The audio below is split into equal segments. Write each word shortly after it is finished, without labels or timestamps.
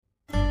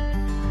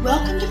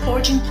Welcome to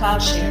Forging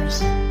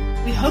Plowshares.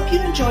 We hope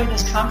you enjoy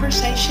this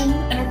conversation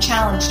and are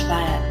challenged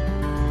by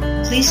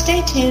it. Please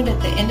stay tuned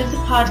at the end of the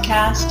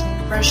podcast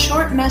for a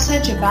short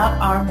message about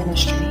our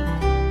ministry.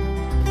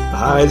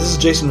 Hi, this is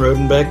Jason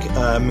Rodenbeck.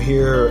 I'm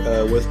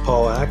here with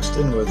Paul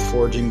Axton with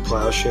Forging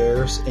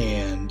Plowshares,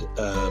 and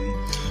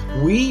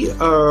we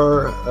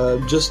are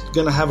just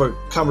going to have a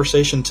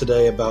conversation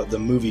today about the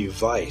movie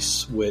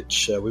Vice,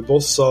 which we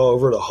both saw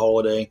over the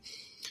holiday,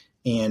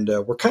 and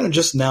we're kind of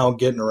just now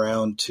getting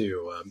around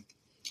to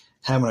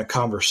having a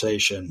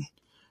conversation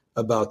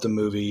about the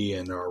movie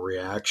and our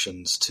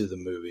reactions to the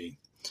movie.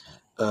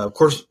 Of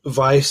course,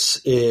 Vice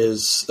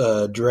is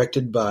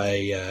directed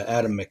by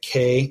Adam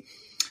McKay,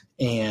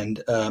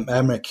 and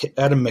Adam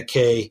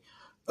McKay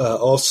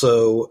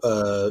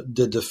also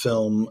did the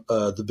film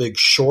The Big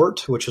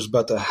Short, which was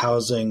about the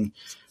housing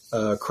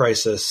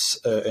crisis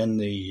in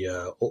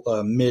the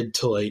mid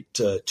to late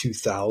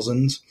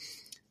 2000s,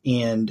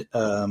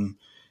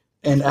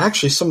 and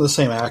actually some of the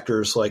same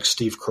actors like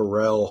Steve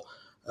Carell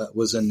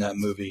was in that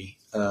movie.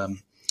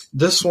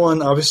 This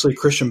one, obviously,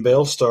 Christian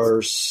Bale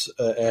stars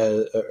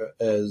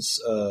as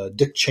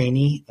Dick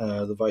Cheney,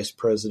 the vice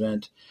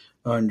president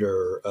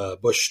under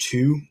Bush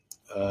II.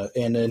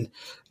 And then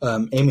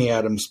Amy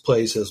Adams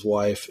plays his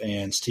wife,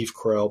 and Steve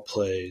Carell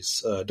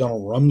plays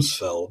Donald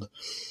Rumsfeld,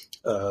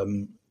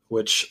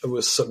 which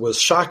was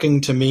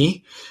shocking to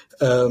me.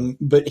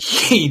 But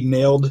he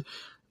nailed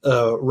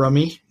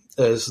Rummy,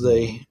 as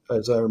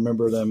I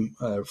remember them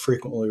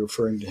frequently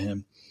referring to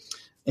him.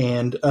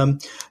 And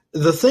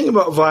the thing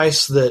about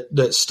Vice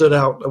that stood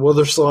out, well,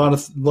 there's a lot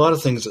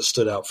of things that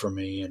stood out for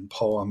me. And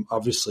Paul, I'm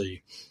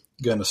obviously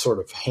going to sort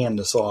of hand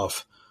this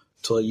off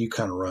to let you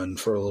kind of run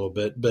for a little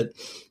bit. But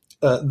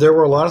there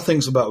were a lot of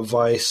things about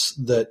Vice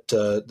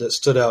that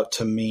stood out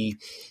to me.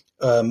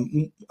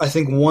 I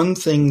think one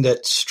thing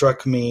that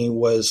struck me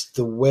was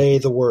the way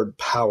the word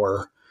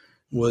power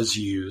was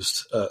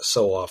used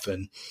so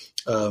often.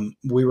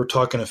 We were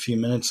talking a few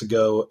minutes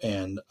ago,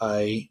 and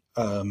I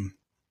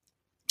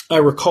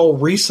recall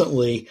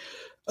recently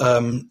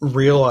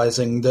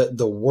realizing that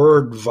the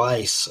word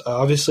vice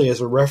obviously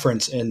is a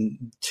reference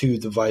to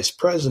the vice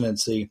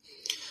presidency,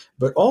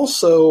 but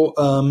also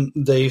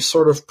they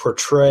sort of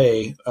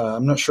portray,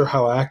 I'm not sure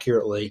how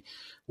accurately,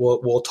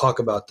 we'll talk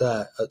about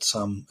that at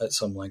some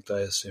length, I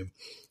assume,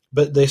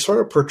 but they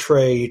sort of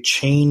portray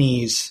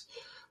Cheney's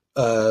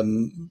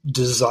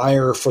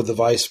desire for the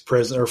vice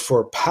president or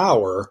for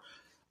power,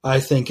 I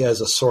think,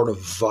 as a sort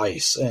of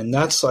vice. And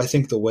that's, I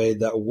think, the way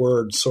that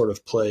word sort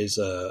of plays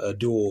a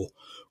dual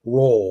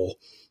role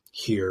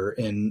here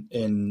in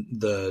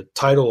the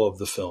title of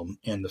the film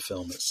and the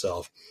film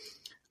itself.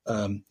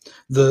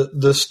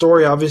 The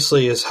story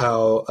obviously is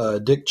how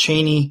Dick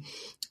Cheney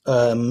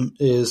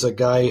is a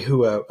guy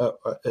who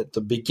at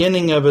the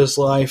beginning of his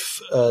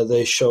life,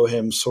 they show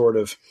him sort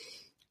of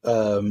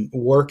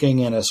working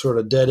in a sort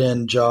of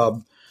dead-end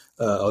job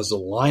as a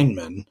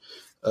lineman,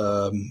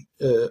 out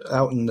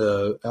in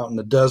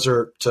the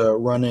desert,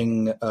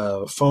 running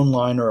a phone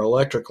line or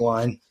electric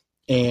line,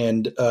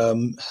 and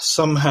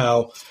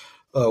somehow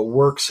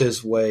works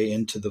his way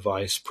into the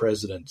vice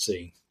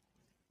presidency.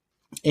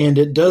 And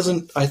it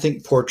doesn't, I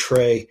think,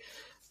 portray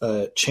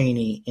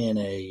Cheney in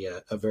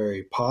a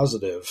very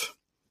positive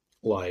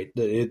light.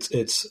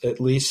 It's at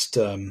least.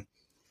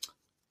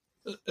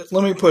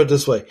 Let me put it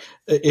this way: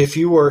 if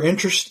you were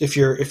interested, if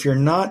you're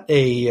not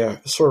a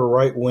sort of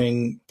right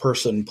wing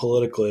person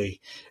politically,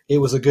 it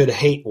was a good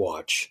hate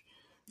watch,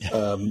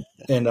 and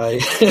I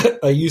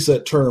I use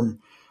that term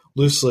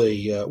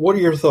loosely. What are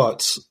your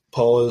thoughts,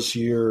 Paul, as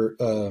we're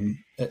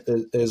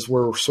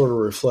sort of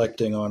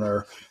reflecting on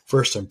our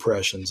first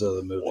impressions of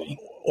the movie?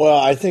 Well,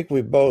 I think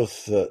we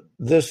both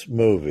this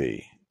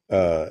movie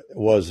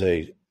was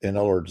in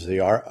other words,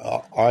 the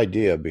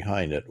idea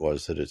behind it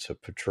was that it's a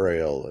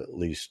portrayal, at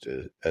least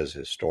as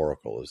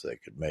historical as they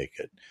could make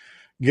it,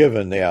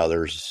 given,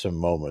 there's some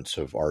moments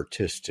of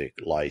artistic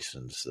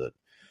license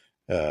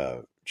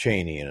that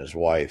Cheney and his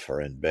wife are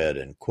in bed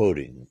and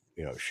quoting,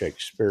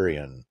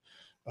 Shakespearean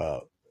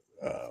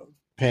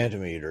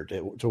pentameter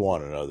to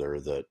one another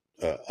that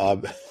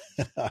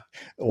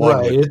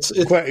right. It's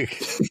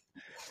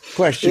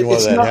question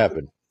whether that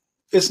happened.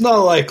 It's not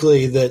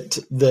likely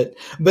but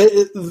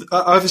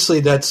obviously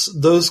that's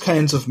those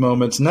kinds of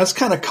moments, and that's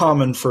kind of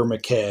common for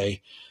McKay,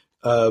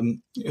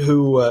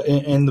 who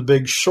in The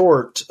Big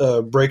Short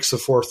breaks the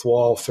fourth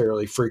wall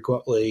fairly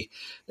frequently,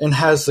 and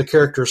has the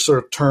character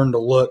sort of turn to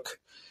look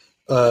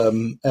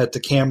at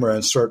the camera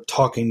and start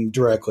talking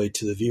directly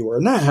to the viewer,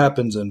 and that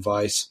happens in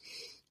Vice.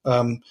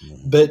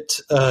 But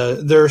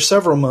there are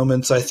several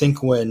moments, I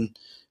think, when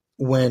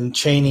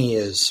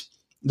Cheney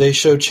they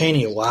show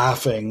Cheney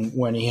laughing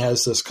when he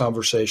has this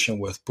conversation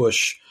with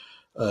Bush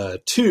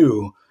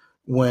II,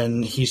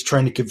 when he's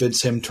trying to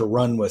convince him to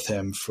run with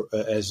him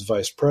as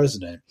vice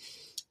president.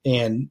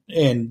 And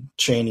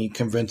Cheney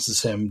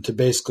convinces him to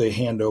basically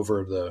hand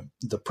over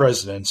the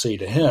presidency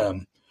to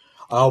him.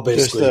 I'll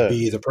basically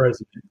be the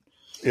president.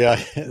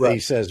 Yeah, Right. he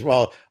says,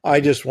 "Well, I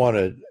just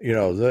wanted,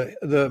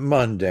 the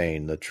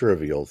mundane, the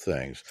trivial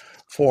things,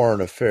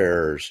 foreign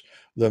affairs,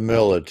 the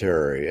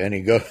military," and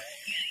he goes,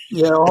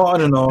 Yeah,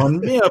 on and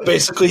on. Yeah,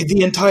 basically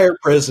the entire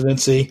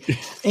presidency,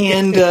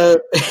 and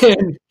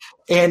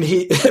and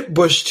he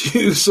Bush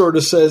too sort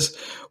of says,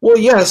 "Well,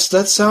 yes,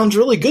 that sounds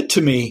really good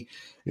to me."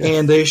 yeah,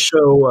 And they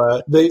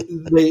show they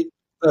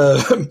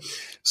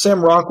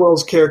Sam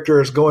Rockwell's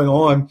character is going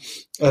on,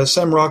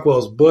 Sam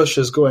Rockwell's Bush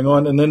is going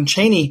on, and then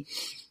Cheney.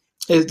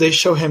 They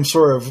show him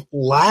sort of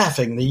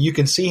laughing. You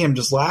can see him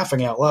just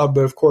laughing out loud,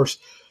 but of course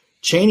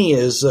Cheney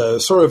is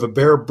sort of a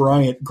Bear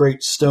Bryant,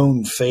 great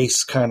stone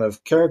face kind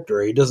of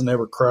character. He doesn't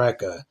ever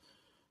crack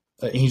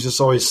he's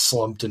just always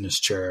slumped in his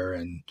chair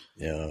and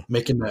yeah,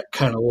 making that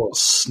kind of little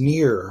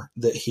sneer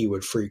that he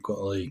would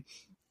frequently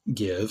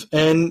give.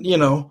 And,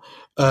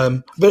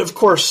 but of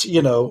course,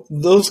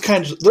 those are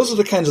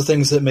the kinds of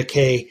things that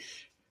McKay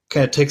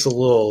kind of takes a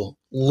little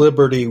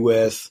liberty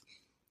with,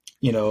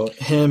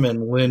 him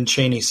and Lynn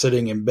Cheney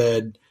sitting in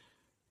bed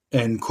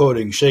and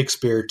quoting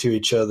Shakespeare to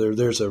each other.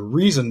 There's a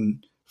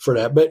reason for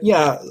that, but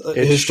yeah,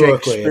 it's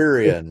historically,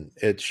 Shakespearean.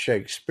 It's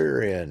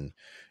Shakespearean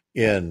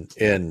in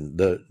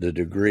the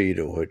degree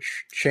to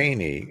which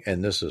Cheney,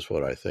 and this is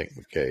what I think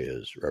McKay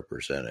is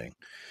representing,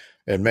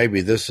 and maybe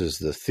this is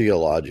the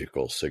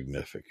theological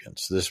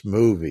significance. This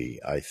movie,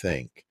 I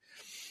think,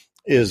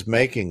 is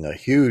making a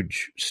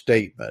huge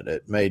statement.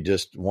 It may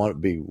just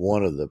be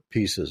one of the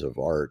pieces of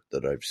art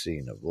that I've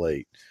seen of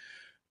late,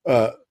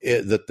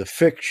 that the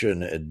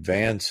fiction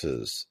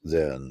advances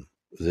then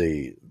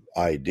the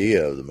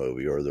idea of the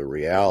movie or the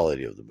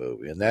reality of the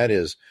movie. And that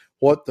is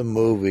what the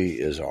movie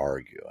is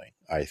arguing,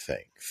 I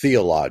think,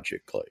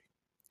 theologically,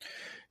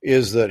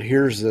 is that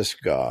here's this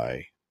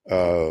guy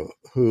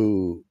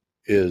who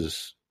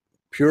is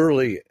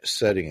purely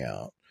setting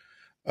out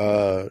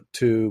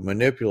to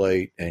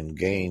manipulate and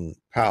gain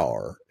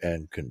power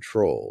and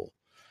control,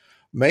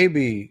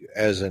 maybe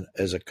as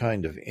a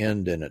kind of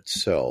end in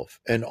itself,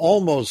 and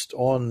almost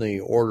on the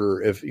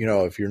order, if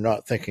you're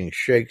not thinking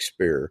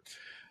Shakespeare,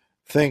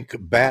 think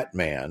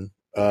Batman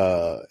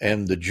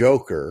and the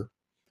Joker.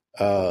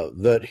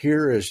 That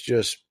here is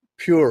just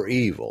pure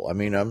evil. I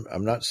mean,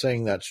 I'm not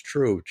saying that's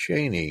true of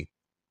Cheney,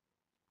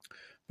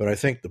 but I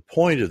think the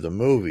point of the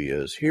movie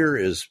is here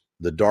is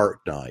the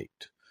Dark Knight.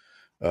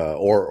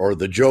 Or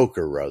the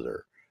Joker,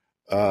 rather,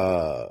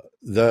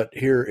 that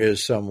here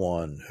is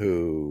someone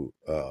who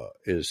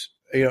is,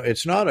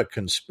 it's not a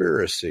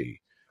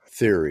conspiracy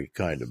theory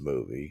kind of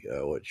movie,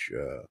 which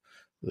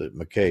that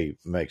McKay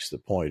makes the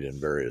point in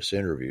various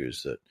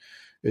interviews that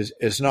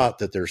it's not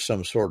that there's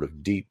some sort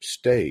of deep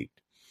state,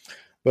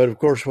 but of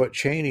course what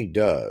Cheney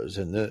does,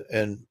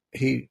 and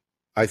he,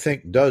 I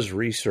think, does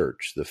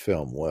research the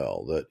film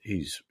well. That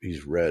he's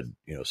read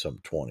some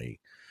 20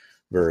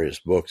 various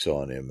books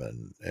on him,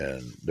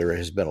 and there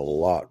has been a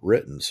lot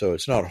written, so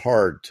it's not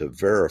hard to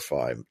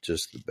verify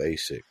just the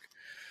basic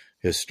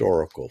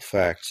historical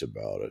facts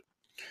about it.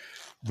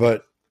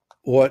 But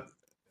what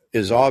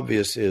is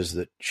obvious is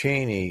that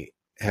Cheney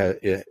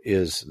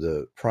is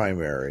the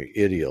primary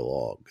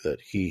ideologue, that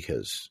he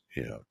has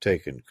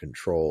taken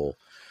control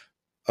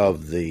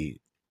of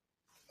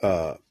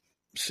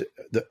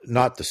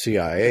not the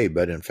CIA,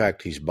 but in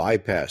fact he's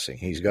bypassing.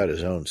 He's got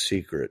his own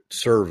secret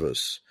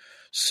service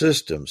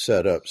system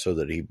set up so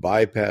that he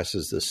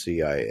bypasses the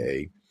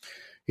CIA.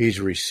 He's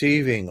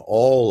receiving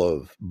all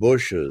of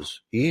Bush's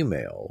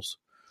emails,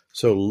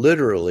 so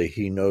literally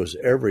he knows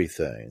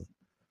everything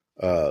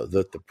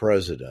that the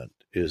president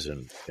is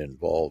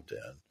involved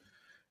in,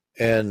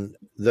 and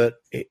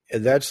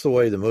that's the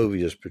way the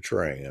movie is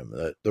portraying him.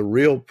 That the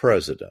real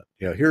president,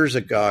 here's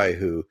a guy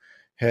who,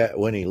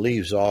 when he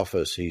leaves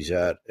office, he's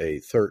at a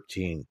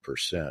 13%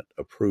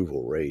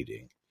 approval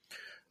rating,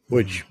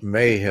 which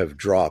may have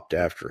dropped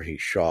after he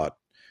shot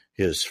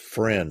his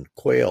friend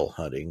quail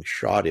hunting,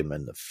 shot him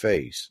in the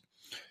face.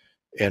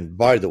 And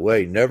by the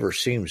way, never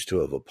seems to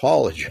have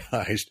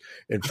apologized.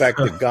 In fact,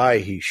 the guy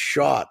he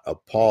shot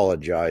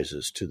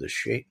apologizes to the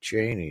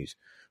Cheneys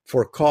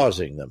for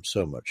causing them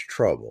so much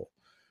trouble.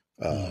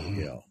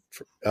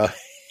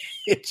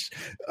 It's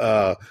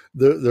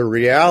the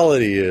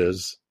reality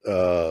is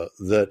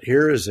that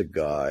here is a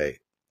guy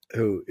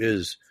who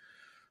is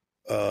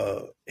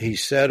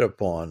he's set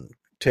upon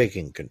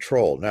taking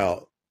control.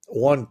 Now,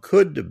 one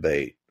could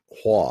debate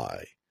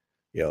why.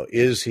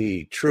 Is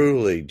he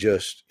truly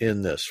just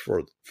in this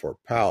for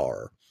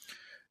power?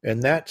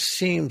 And that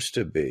seems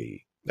to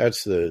be,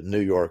 that's the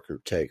New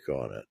Yorker take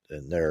on it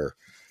in their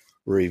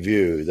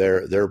review.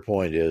 Their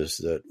point is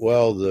that,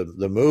 well,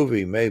 the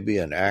movie may be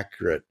an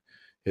accurate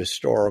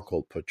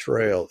historical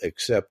portrayal,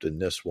 except in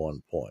this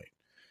one point.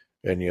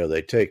 And,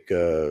 they take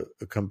a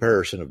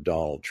comparison of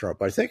Donald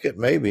Trump. I think it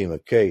may be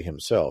McKay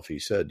himself. He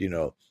said,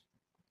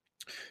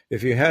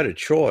 if you had a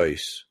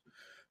choice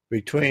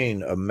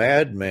between a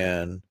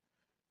madman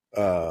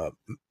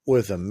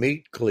with a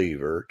meat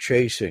cleaver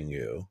chasing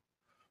you,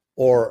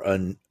 or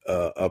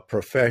a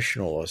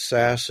professional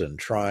assassin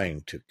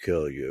trying to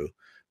kill you,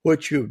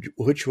 which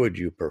would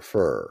you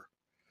prefer?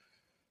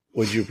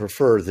 would you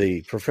prefer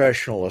the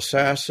professional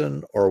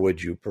assassin or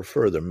would you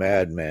prefer the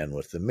madman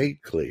with the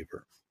meat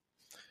cleaver?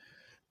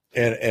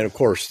 And of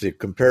course, the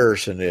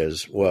comparison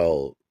is,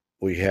 well,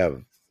 we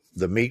have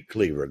the meat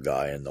cleaver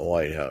guy in the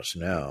White House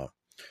now,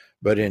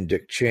 but in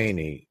Dick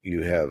Cheney,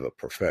 you have a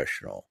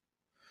professional.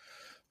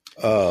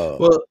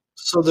 Well,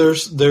 so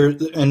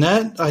and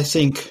that, I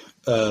think,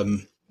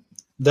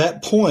 that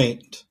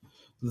point,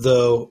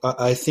 though,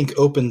 I think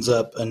opens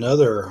up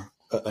another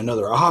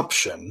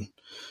option.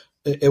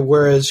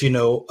 Whereas,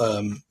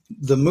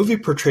 the movie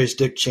portrays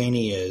Dick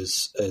Cheney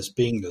as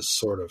being this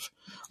sort of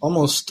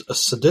almost a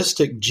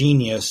sadistic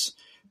genius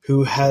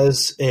who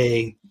has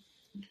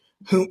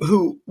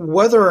who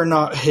whether or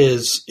not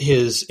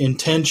his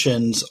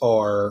intentions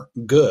are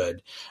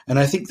good. And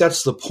I think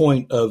that's the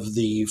point of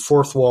the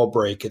fourth wall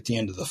break at the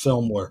end of the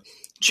film, where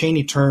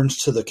Cheney turns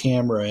to the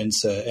camera and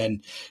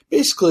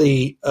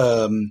basically,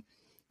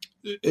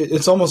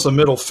 it's almost a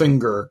middle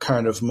finger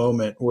kind of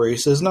moment where he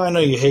says, "No, I know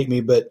you hate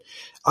me, but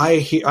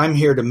I'm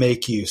here to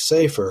make you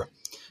safer."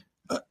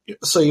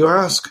 So you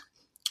ask,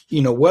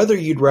 whether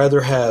you'd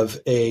rather have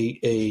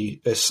a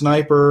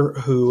sniper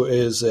who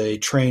is a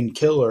trained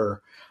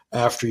killer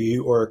after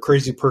you or a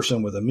crazy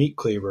person with a meat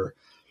cleaver.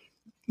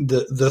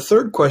 The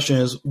third question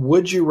is,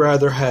 would you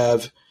rather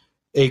have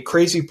a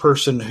crazy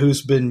person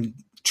who's been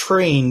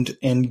trained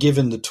and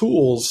given the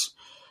tools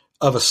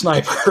of a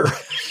sniper?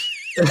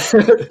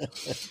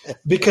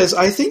 Because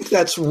I think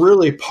that's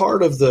really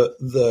part of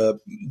the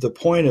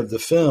point of the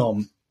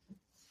film,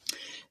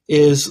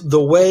 is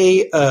the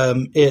way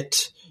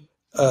it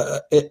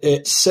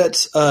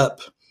sets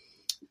up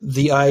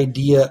the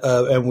idea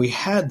of, and we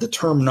had the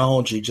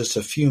terminology just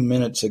a few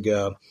minutes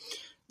ago,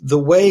 the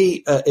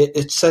way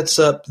it sets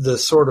up the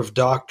sort of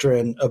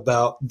doctrine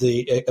about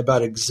the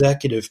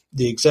executive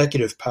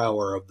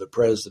power of the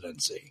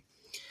presidency.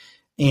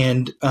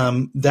 And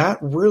that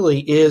really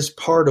is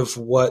part of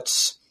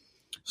what's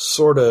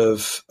sort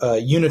of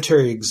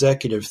unitary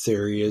executive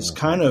theory is,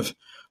 kind of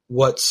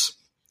what's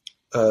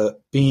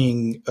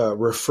being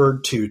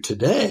referred to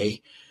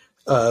today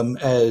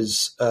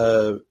as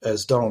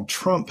Donald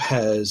Trump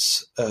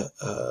has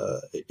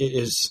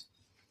is.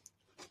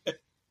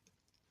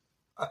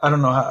 I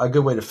don't know a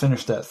good way to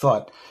finish that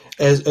thought.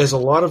 As a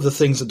lot of the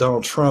things that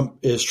Donald Trump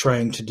is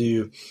trying to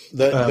do,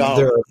 there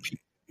are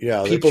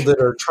people that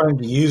are trying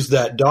to use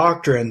that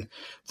doctrine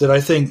that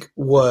I think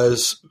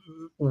was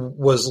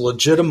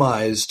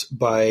legitimized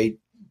by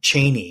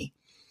Cheney,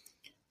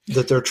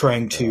 that they're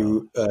trying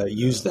to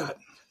use that.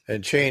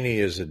 And Cheney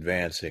is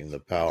advancing the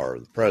power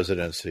of the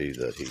presidency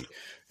that he,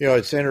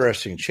 it's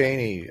interesting.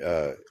 Cheney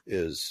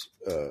is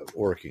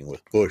working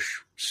with Bush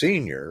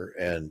Sr.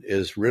 and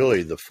is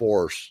really the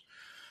force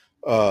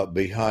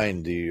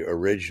behind the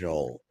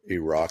original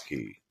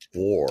Iraqi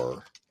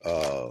war.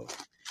 And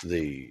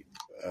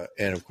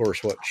of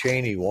course, what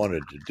Cheney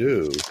wanted to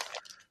do,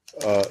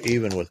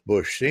 even with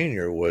Bush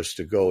Sr., was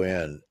to go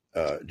in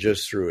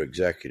just through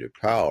executive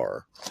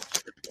power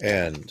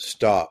and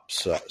stop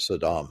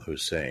Saddam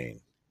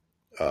Hussein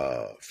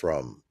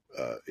from,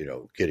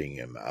 getting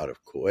him out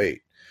of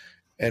Kuwait.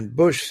 And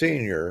Bush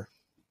Sr.,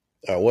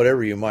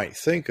 whatever you might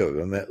think of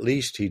him, at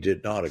least he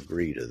did not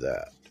agree to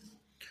that.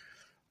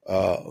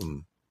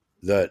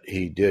 That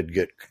he did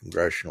get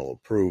congressional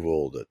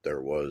approval, that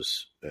there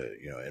was,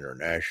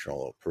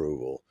 international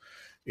approval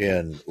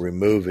in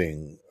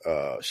removing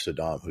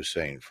Saddam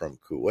Hussein from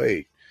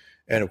Kuwait.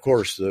 And of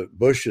course, the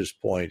Bush's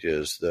point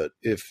is that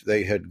if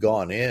they had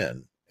gone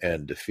in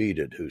and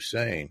defeated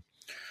Hussein,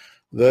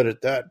 that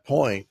at that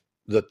point,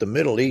 that the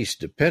Middle East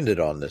depended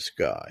on this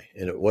guy.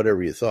 And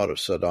whatever you thought of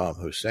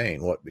Saddam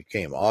Hussein, what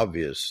became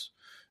obvious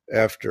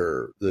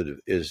after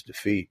his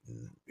defeat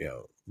and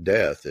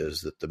death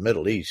is that the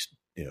Middle East,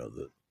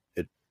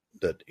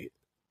 that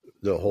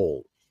the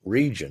whole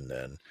region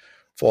then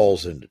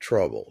falls into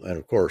trouble. And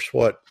of course,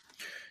 what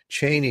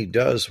Cheney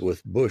does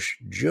with Bush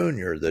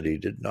Jr. that he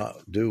did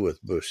not do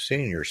with Bush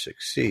Sr.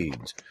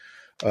 succeeds.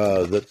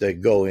 That they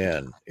go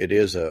in. It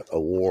is a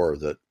war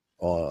that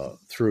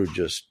through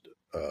just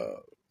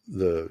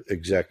the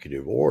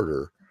executive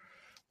order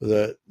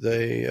that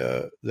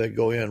they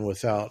go in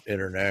without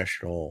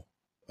international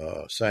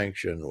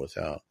sanction,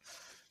 without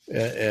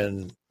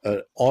and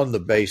on the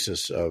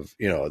basis of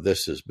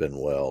this has been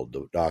well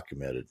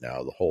documented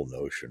now, the whole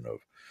notion of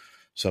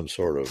some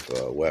sort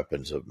of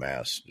weapons of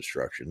mass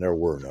destruction. There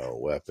were no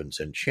weapons,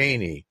 and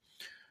Cheney,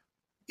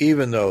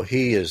 even though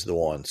he is the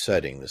one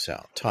setting this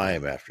out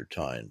time after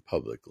time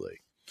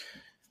publicly,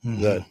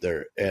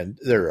 that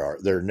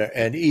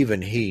and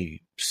even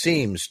he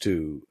seems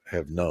to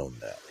have known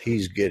that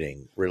he's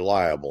getting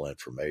reliable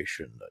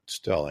information that's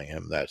telling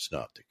him that's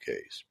not the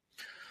case.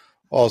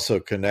 Also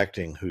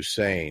connecting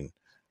Hussein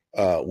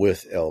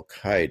with Al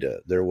Qaeda,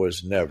 there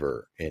was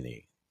never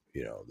any,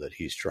 that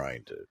he's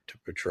trying to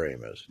portray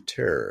him as a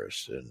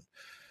terrorist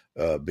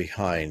and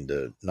behind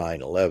the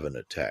 9/11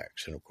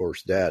 attacks. And of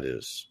course, that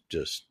is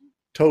just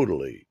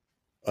totally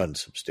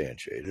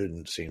unsubstantiated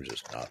and seems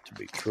just not to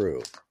be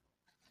true.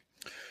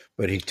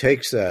 But he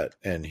takes that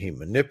and he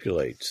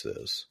manipulates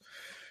this.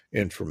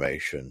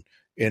 information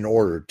in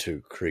order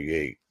to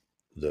create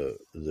the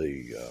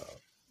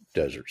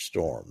Desert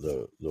Storm,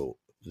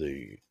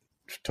 the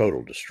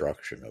total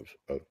destruction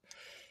of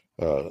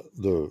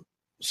the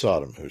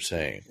Saddam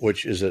Hussein,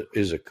 which is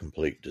a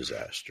complete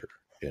disaster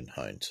in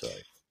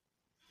hindsight.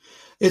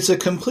 It's a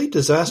complete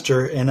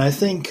disaster, and I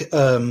think,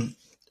 and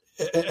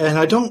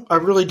I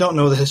really don't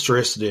know the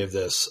historicity of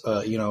this.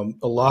 A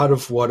lot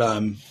of what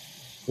I'm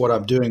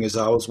doing as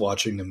I was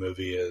watching the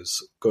movie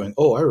is going,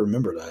 oh, I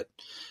remember that,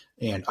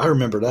 and I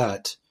remember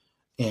that,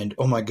 and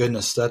oh my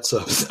goodness,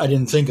 I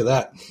didn't think of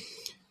that.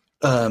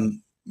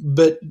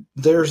 But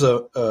there's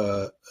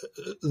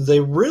they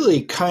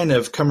really kind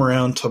of come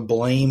around to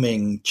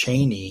blaming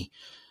Cheney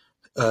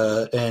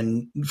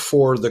and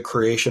for the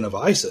creation of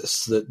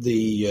ISIS. That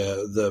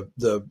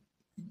the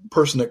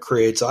person that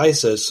creates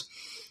ISIS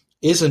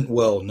isn't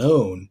well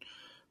known,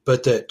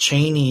 but that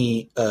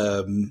Cheney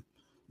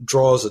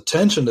draws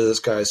attention to this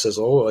guy, says,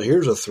 "Oh, well,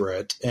 here's a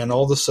threat," and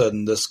all of a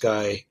sudden, this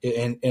guy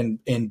and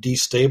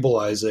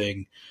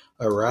destabilizing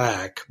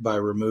Iraq by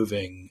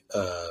removing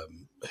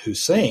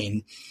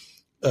Hussein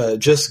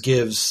just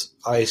gives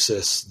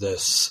ISIS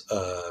this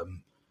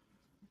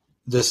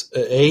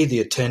the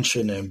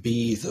attention, and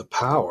B, the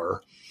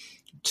power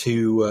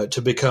to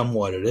become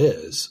what it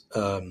is.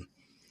 And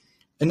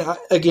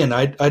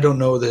I don't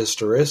know the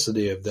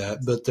historicity of that,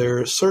 but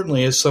there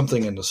certainly is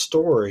something in the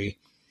story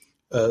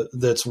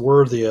that's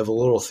worthy of a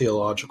little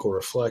theological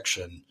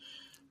reflection.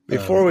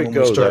 Before we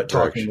go that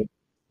direction,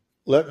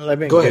 let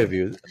me give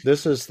you,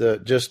 this is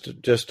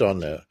just on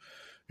the,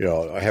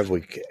 have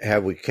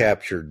we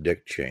captured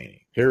Dick Cheney?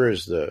 Here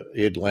is the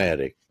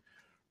Atlantic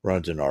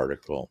runs an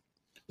article.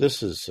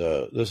 This is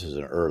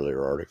an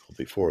earlier article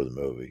before the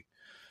movie.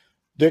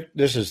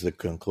 This is the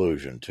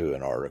conclusion to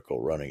an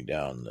article running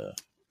down the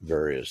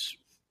various,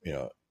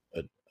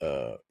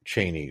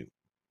 Cheney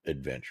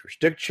adventures.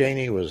 Dick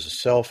Cheney was a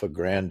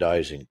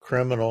self-aggrandizing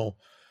criminal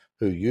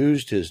who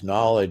used his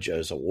knowledge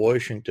as a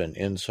Washington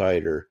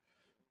insider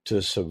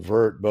to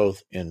subvert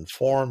both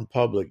informed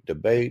public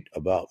debate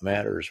about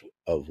matters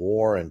of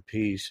war and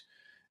peace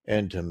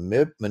and to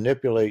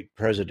manipulate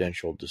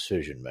presidential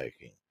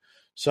decision-making,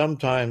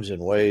 sometimes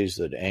in ways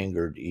that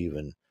angered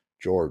even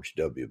George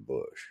W.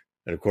 Bush.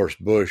 And of course,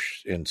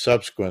 Bush, in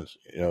subsequent,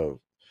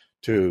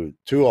 to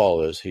all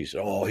this, he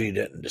said, "Oh, he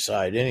didn't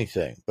decide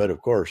anything." But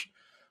of course,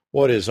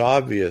 what is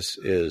obvious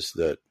is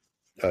that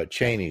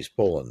Cheney's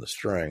pulling the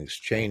strings.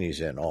 Cheney's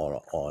in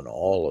on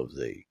all of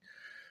the.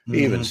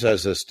 He even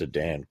says this to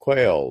Dan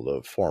Quayle,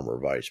 the former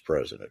vice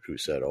president, who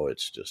said, "Oh,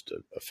 it's just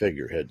a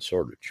figurehead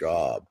sort of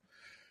job."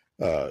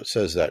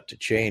 Says that to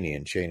Cheney,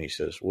 and Cheney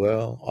says,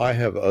 "Well, I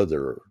have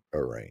other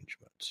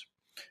arrangements,"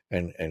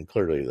 and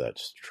clearly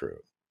that's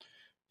true.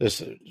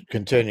 This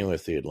continuing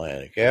with the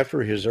Atlantic.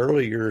 After his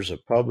early years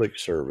of public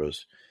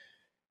service,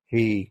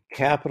 he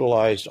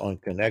capitalized on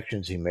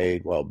connections he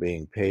made while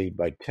being paid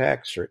by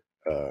taxpayers,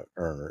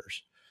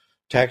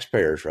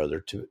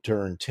 to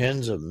earn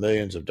tens of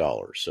millions of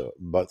dollars.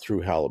 But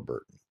through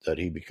Halliburton, that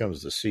he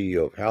becomes the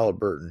CEO of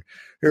Halliburton.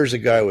 Here's a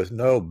guy with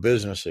no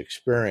business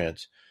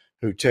experience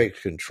who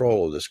takes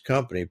control of this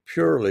company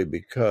purely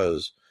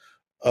because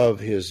of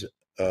his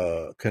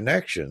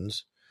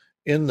connections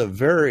in the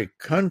very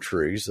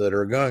countries that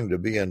are going to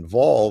be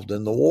involved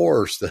in the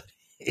wars that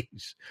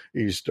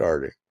he's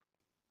starting.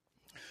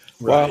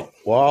 Right.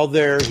 While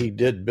there, he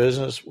did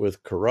business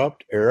with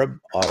corrupt Arab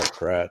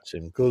autocrats,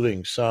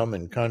 including some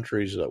in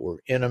countries that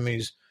were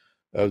enemies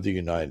of the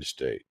United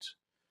States.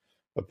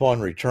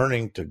 Upon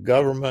returning to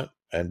government,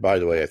 and by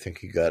the way, I think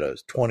he got a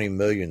 $20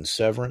 million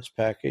severance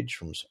package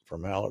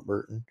from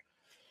Halliburton.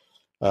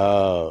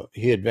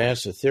 He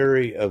advanced a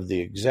theory of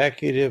the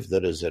executive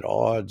that is at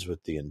odds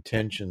with the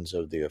intentions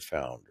of the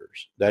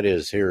founders. That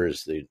is, here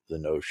is the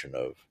notion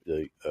of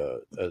the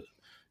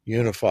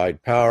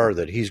unified power,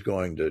 that he's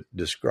going to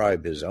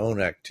describe his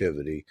own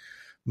activity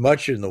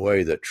much in the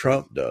way that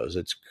Trump does.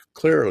 It's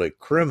clearly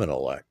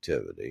criminal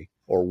activity,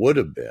 or would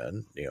have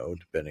been,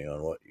 depending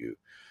on what you...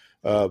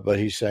 but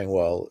he's saying,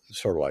 well,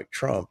 sort of like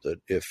Trump,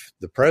 that if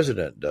the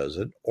president does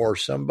it or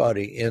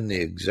somebody in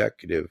the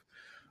executive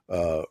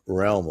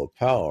realm of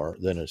power,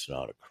 then it's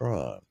not a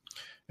crime.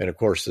 And of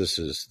course, this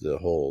is the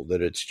whole,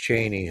 that it's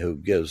Cheney who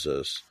gives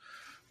us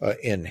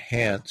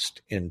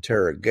enhanced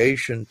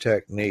interrogation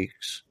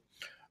techniques,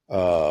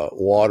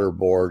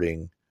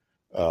 waterboarding.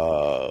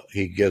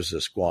 He gives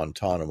us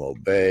Guantanamo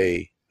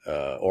Bay,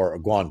 the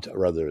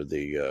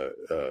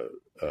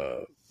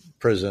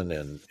prison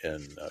in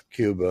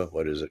Cuba.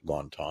 What is it,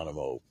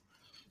 Guantanamo?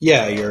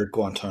 Yeah, you're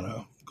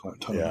Guantanamo.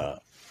 Yeah.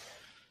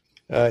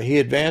 He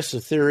advanced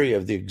the theory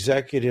of the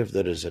executive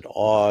that is at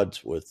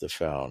odds with the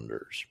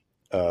founders,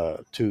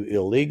 to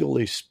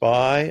illegally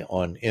spy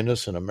on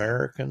innocent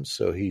Americans.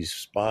 So he's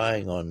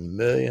spying on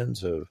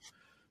millions of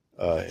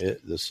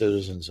the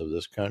citizens of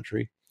this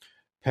country,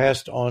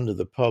 passed on to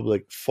the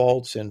public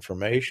false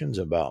informations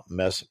about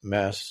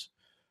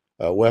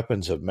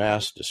weapons of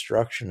mass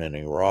destruction in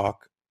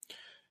Iraq,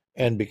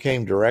 and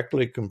became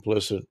directly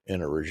complicit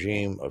in a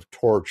regime of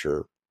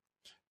torture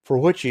for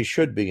which he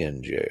should be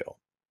in jail.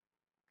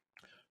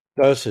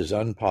 Thus, his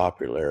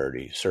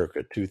unpopularity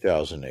circa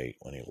 2008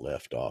 when he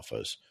left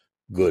office,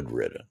 good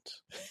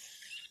riddance.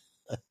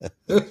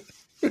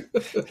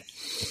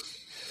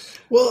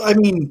 Well, I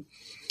mean,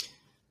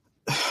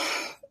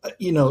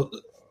 you know,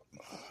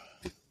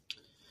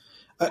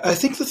 I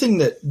think the thing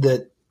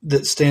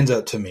that stands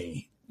out to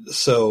me,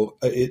 so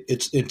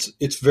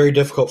it's very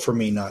difficult for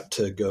me not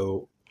to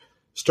go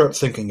start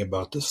thinking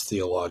about this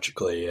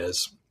theologically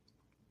as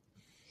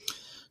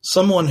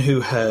someone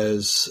who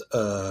has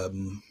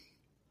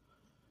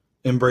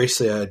embraced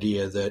the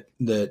idea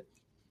that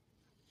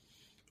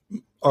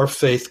our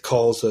faith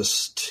calls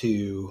us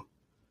to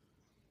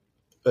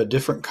a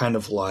different kind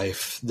of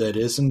life that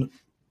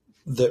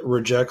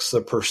rejects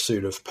the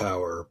pursuit of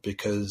power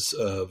because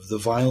of the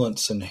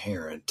violence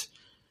inherent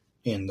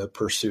in the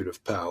pursuit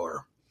of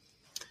power.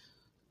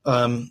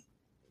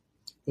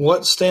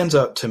 What stands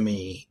out to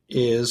me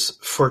is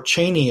for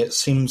Cheney, it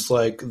seems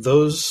like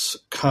those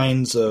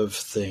kinds of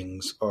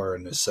things are a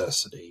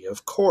necessity.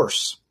 Of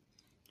course,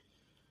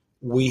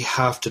 we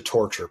have to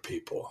torture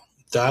people.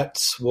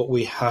 That's what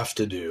we have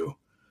to do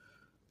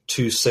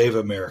to save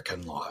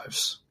American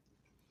lives.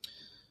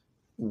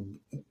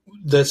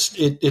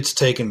 It's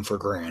taken for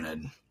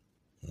granted.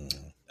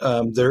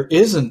 There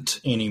isn't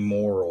any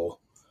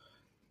moral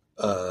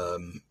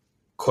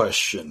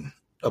question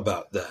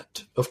about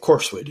that. Of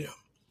course we do.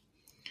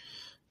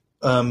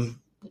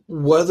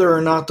 Whether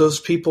or not those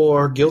people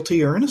are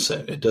guilty or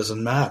innocent, it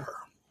doesn't matter.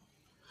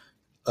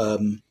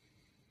 And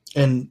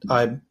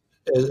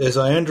as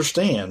I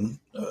understand,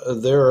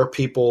 there are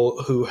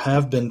people who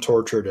have been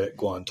tortured at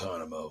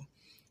Guantanamo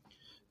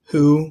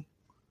who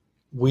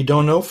we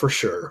don't know for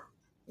sure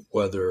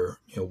whether,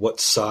 what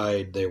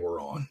side they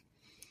were on.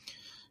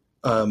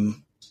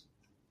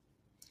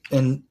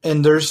 And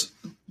there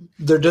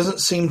doesn't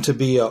seem to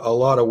be a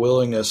lot of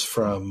willingness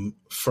from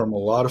a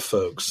lot of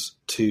folks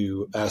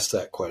to ask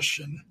that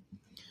question.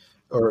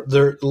 Or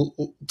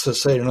to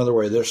say it another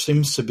way, there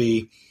seems to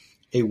be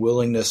a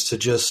willingness to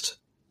just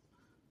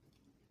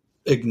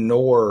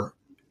ignore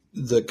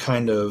the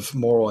kind of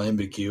moral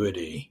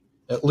ambiguity,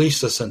 at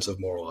least a sense of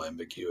moral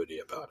ambiguity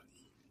about it.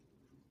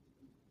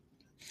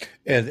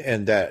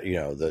 And that,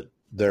 that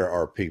there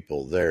are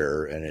people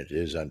there, and it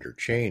is under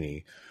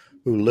Cheney,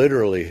 who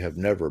literally have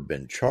never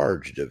been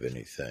charged of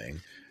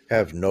anything,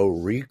 have no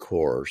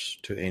recourse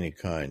to any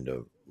kind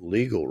of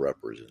legal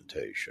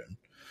representation,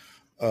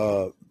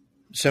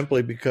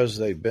 simply because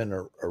they've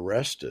been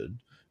arrested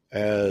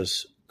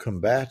as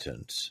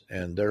combatants,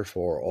 and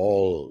therefore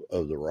all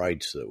of the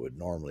rights that would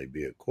normally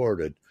be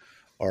accorded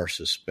are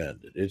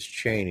suspended. It's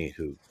Cheney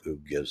who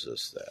gives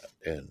us that.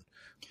 And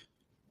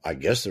I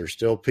guess there's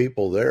still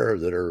people there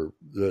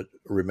that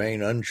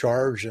remain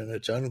uncharged, and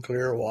it's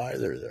unclear why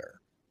they're there.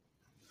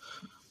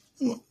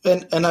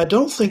 And I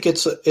don't think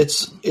it's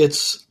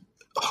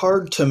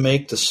hard to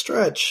make the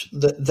stretch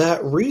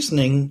that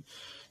reasoning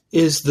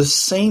is the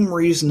same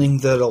reasoning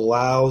that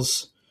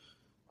allows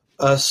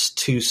us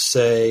to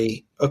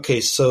say, okay,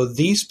 so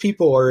these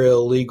people are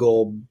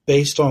illegal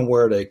based on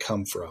where they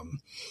come from,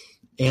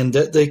 and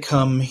that they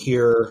come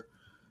here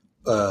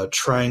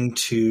trying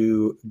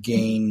to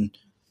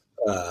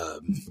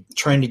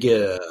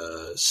get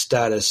a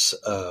status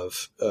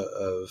of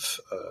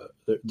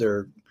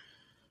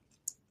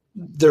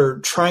they're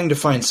trying to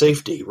find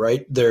safety,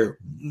 right? They're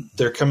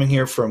coming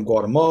here from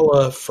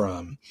Guatemala,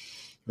 from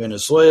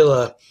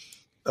Venezuela,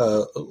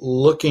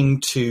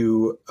 looking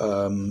to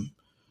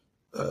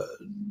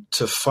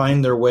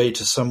find their way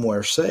to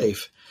somewhere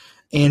safe.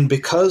 And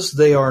because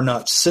they are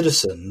not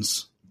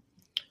citizens,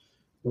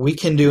 we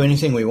can do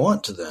anything we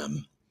want to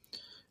them.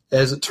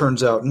 As it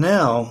turns out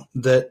now,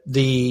 that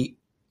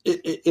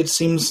it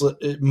seems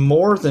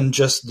more than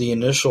just the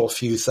initial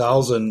few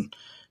thousand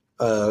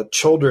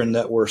children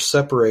that were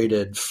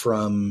separated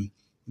from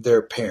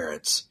their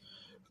parents.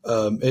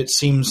 It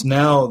seems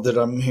now that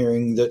I'm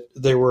hearing that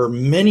there were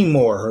many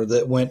more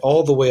that went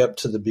all the way up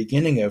to the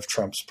beginning of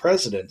Trump's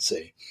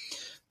presidency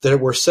that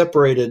were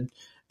separated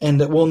and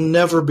that we'll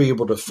never be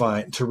able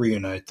to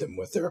reunite them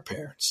with their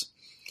parents.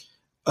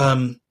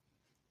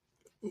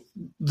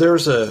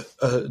 There's a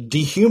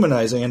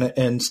dehumanizing,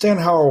 and Stan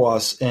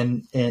Hauerwas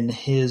in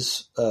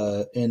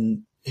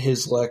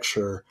his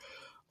lecture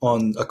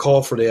on A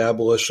Call for the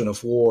Abolition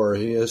of War,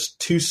 he has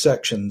two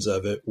sections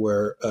of it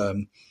where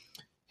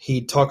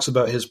he talks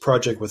about his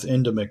project with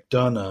Enda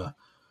McDonough,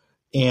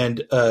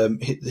 and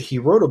he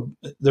wrote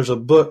there's a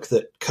book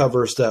that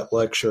covers that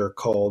lecture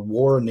called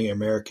War and the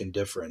American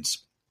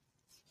Difference.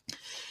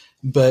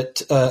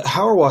 But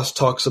Hauerwas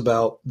talks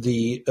about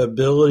the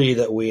ability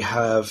that we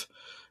have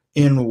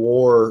in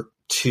war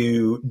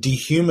to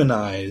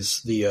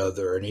dehumanize the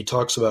other, and he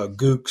talks about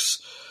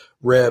gooks,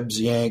 rebs,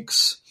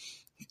 yanks,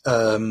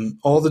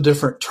 all the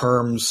different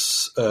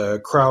terms,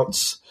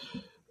 krauts,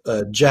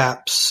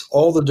 Japs,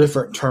 all the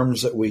different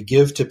terms that we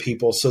give to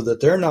people so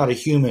that they're not a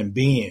human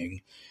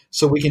being,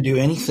 so we can do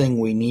anything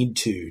we need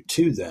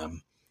to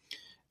them.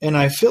 And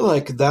I feel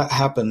like that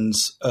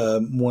happens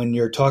when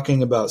you're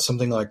talking about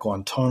something like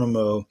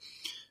Guantanamo,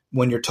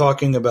 when you're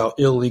talking about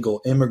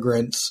illegal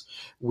immigrants,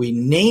 we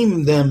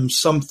name them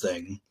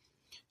something,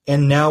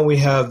 and now we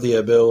have the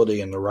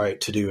ability and the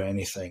right to do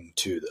anything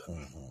to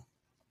them.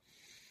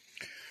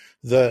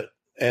 Mm-hmm.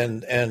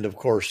 And of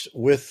course,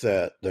 with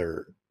that,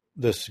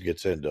 this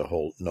gets into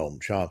Noam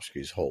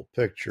Chomsky's whole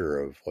picture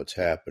of what's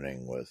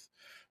happening with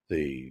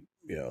the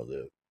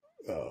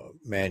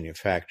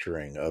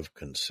manufacturing of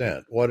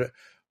consent.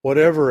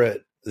 Whatever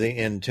the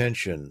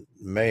intention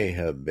may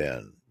have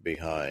been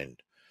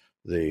behind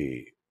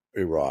the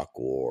Iraq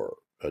War,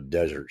 a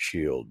Desert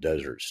Shield,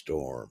 Desert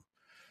Storm,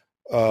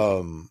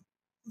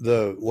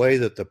 the way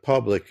that the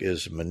public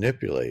is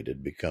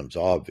manipulated becomes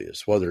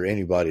obvious. Whether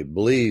anybody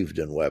believed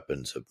in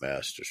weapons of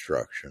mass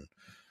destruction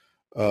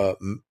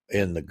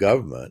in the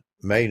government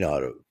may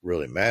not have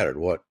really mattered.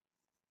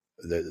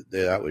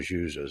 That was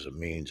used as a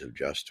means of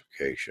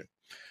justification.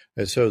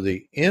 And so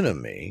the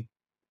enemy,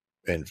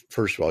 and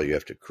first of all, you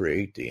have to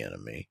create the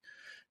enemy,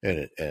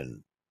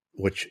 and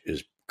which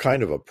is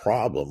kind of a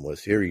problem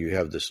with here. You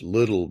have this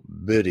little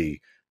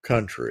bitty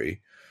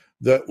country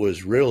that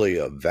was really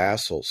a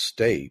vassal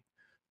state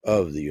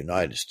of the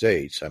United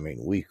States. I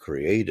mean, we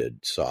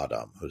created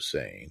Saddam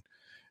Hussein.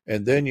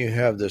 And then you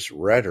have this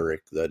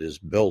rhetoric that is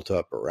built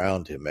up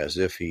around him as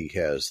if he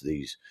has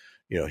these,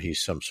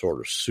 he's some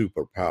sort of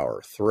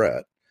superpower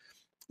threat,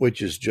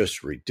 which is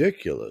just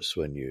ridiculous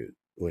when you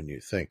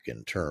think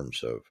in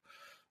terms of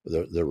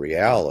the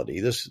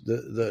reality.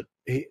 That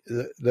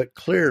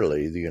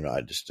clearly the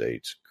United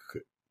States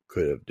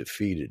could have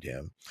defeated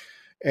him.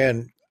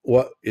 And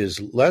what is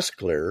less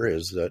clear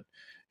is that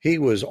he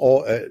was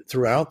all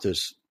throughout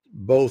this,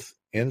 both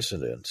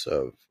incidents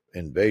of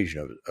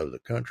invasion of the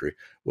country,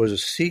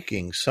 was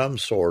seeking some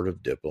sort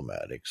of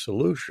diplomatic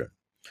solution.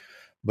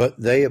 But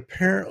they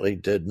apparently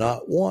did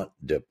not want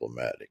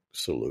diplomatic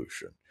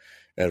solution.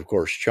 And of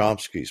course,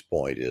 Chomsky's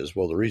point is,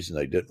 well, the reason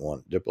they didn't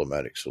want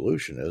diplomatic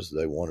solution is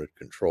they wanted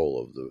control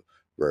of the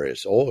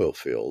various oil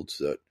fields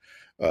that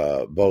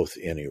both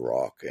in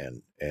Iraq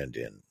and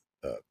in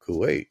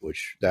Kuwait,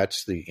 which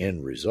that's the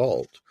end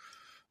result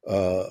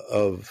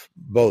of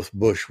both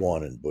Bush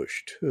 1 and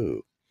Bush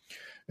 2.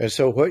 And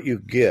so what you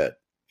get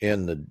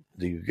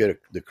you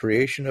get the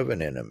creation of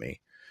an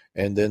enemy,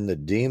 and then the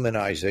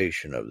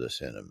demonization of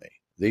this enemy.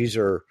 These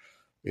are,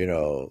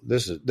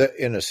 this is,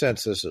 in a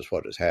sense, this is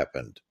what has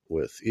happened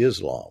with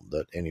Islam,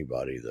 that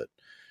anybody that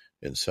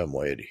in some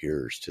way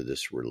adheres to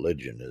this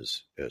religion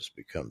has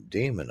become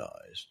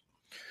demonized.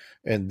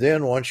 And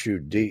then once you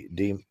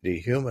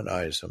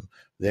dehumanize them,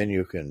 then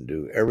you can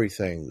do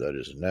everything that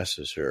is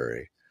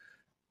necessary,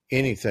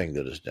 anything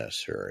that is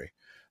necessary.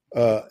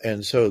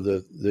 And so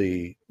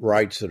the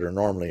rights that are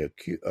normally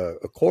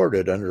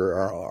accorded under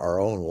our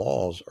own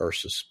laws are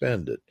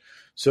suspended,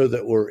 so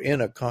that we're in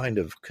a kind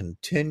of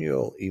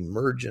continual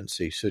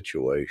emergency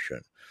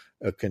situation,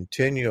 a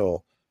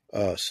continual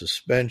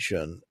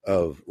suspension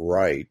of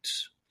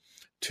rights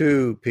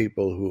to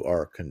people who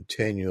are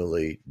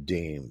continually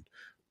deemed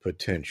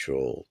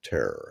potential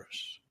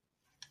terrorists.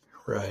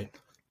 Right.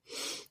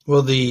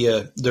 Well,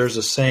 there's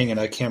a saying, and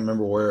I can't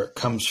remember where it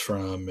comes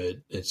from.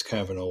 It's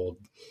kind of an old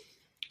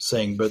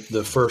saying, but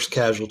the first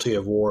casualty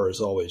of war is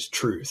always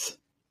truth.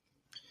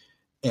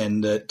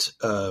 And I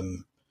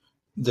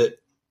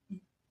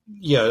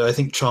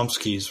think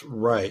Chomsky's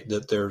right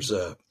that there's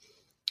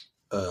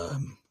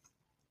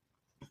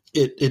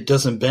it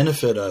doesn't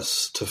benefit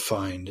us to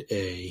find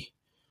a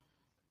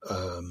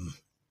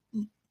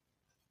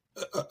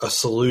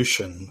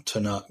solution to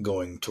not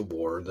going to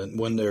war. Then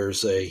when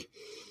there's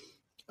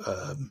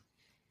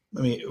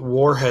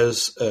war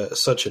has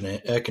such an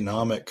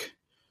economic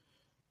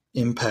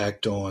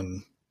impact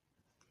on.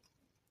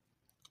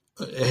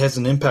 It has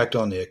an impact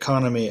on the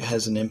economy. It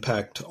has an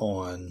impact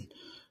on.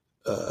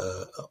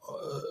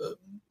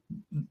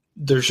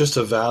 There's just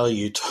a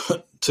value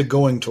to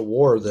going to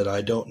war that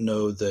I don't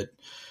know that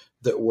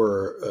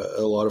we're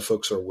a lot of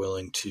folks are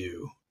willing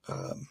to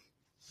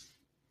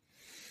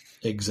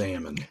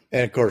examine.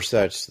 And of course,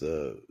 that's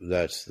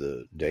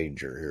the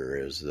danger here,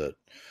 is that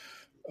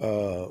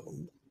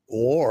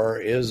war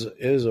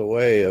is a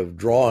way of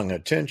drawing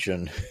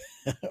attention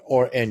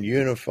and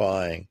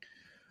unifying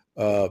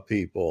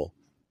people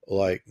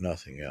like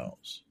nothing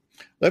else.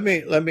 Let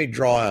me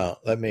draw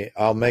out.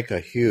 I'll make a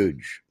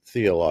huge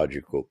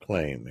theological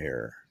claim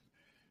here,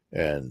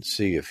 and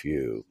see if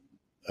you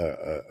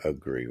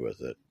agree with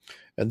it.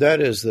 And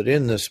that is that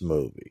in this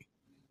movie,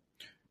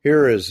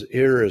 here is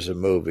a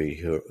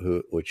movie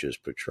which is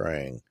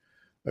portraying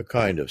a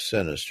kind of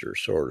sinister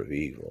sort of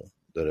evil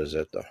that is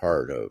at the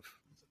heart of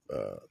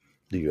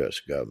the U.S.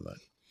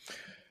 government.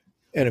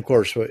 And of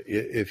course,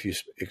 if you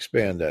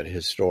expand that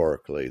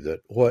historically,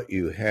 that what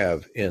you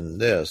have in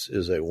this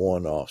is a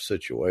one-off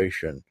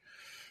situation,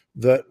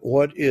 that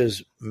what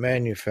is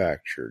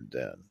manufactured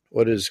then,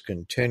 what is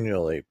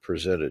continually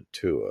presented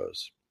to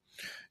us,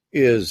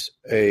 is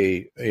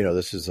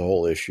this is the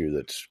whole issue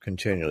that's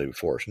continually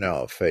before us now,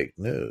 of fake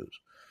news.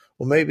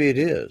 Well, maybe it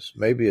is.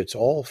 Maybe it's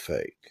all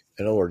fake.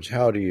 In other words,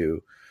 how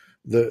do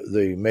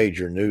the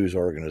major news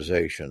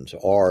organizations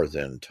are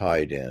then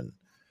tied in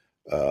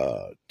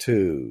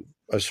to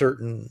a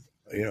certain,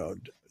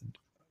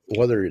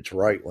 whether it's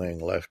right wing,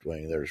 left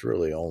wing, there's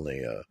really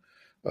only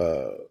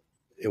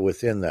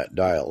within that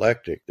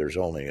dialectic, there's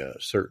only a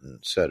certain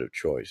set of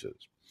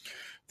choices.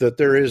 That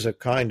there is a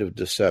kind of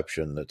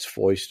deception that's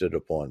foisted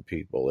upon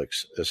people,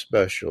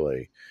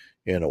 especially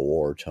in a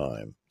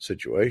wartime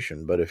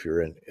situation. But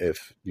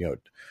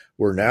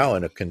we're now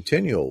in a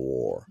continual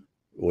war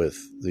with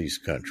these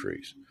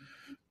countries,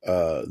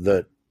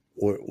 that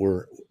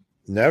we're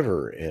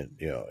never in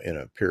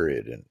a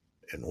period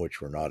in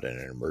which we're not in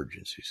an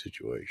emergency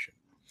situation.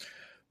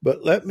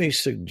 But let me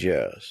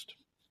suggest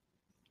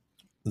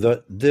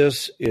that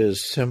this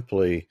is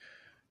simply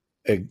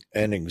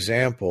an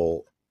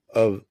example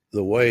of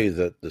the way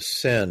that the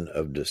sin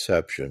of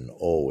deception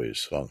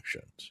always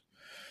functions.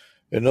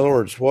 In other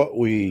words, what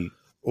we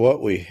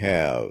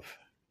have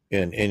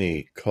in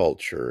any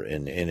culture,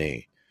 in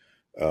any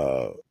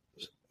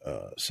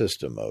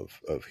system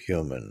of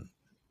human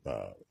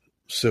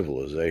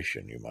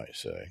civilization, you might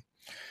say,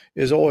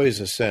 is always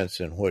a sense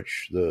in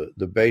which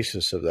the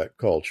basis of that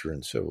culture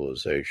and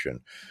civilization,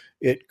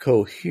 it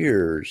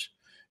coheres,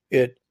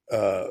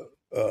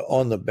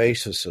 on the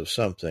basis of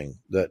something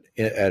that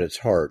at its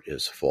heart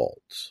is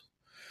false,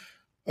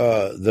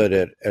 that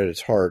at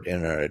its heart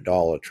in an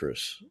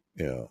idolatrous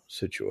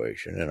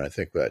situation. And I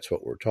think that's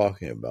what we're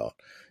talking about.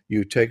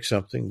 You take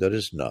something that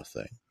is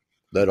nothing,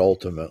 that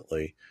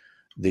ultimately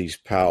these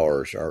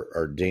powers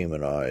are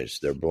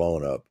demonized, they're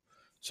blown up,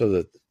 so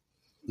that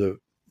the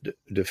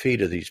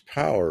defeat of these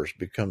powers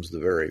becomes the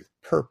very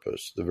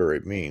purpose, the very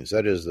means.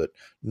 That is, that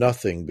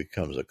nothing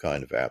becomes a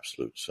kind of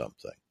absolute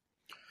something.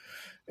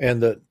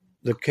 And that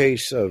the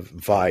case of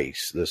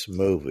Vice, this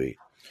movie,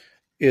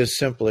 is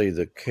simply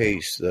the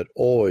case that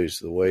always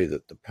the way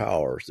that the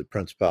powers, the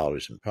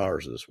principalities and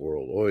powers of this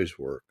world always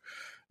work,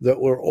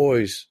 that we're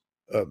always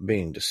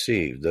being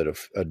deceived, that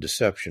a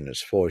deception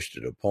is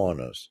foisted upon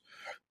us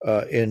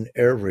in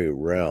every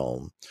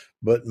realm,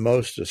 but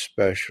most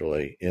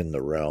especially in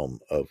the realm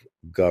of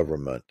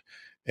government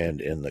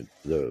and in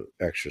the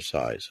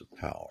exercise of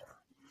power.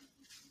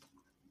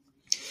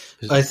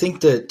 I think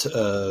that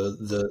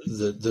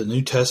the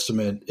New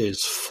Testament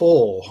is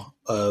full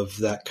of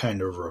that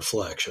kind of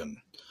reflection.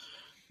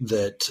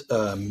 That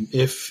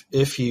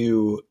if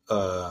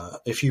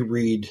you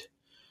read,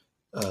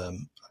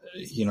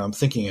 I'm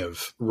thinking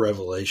of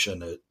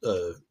Revelation,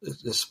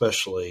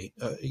 especially.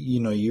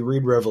 You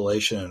read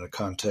Revelation in the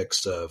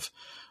context of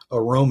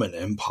a Roman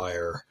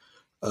Empire,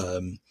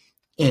 and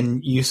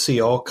you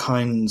see all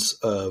kinds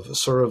of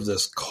sort of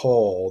this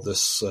call,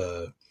 this.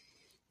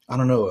 I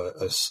don't know,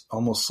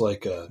 almost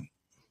like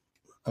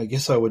I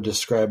guess I would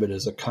describe it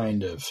as a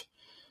kind of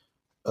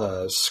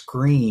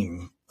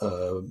scream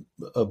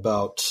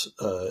about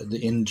the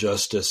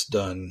injustice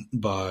done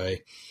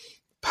by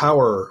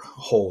power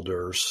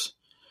holders.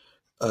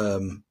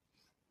 I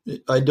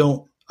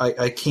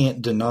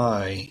can't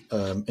deny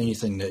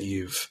anything that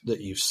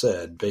you've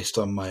said based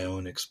on my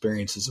own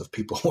experiences of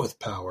people with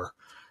power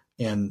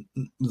and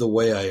the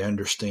way I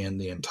understand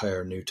the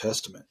entire New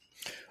Testament.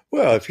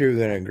 Well, if you're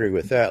going to agree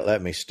with that,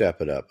 let me step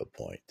it up a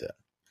point then.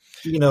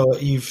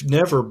 You've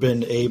never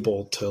been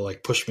able to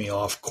push me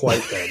off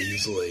quite that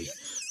easily.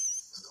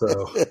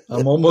 So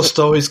I'm almost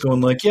always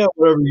going yeah,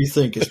 whatever you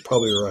think is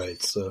probably right.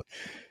 So,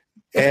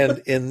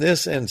 and in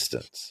this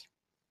instance,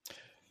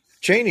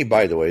 Cheney,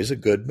 by the way, is a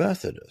good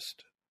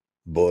Methodist.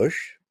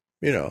 Bush,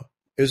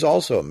 is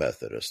also a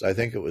Methodist. I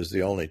think it was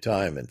the only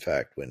time, in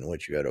fact, in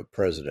which you had a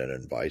president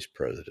and vice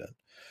president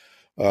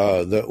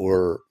that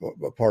were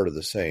a part of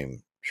the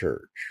same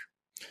church.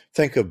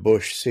 Think of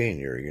Bush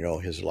Sr.,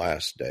 his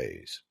last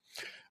days.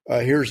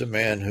 Here's a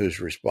man who's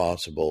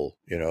responsible,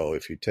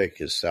 if you take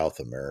his South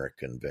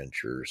American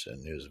ventures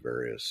and his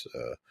various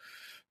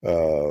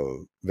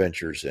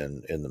ventures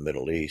in the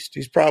Middle East,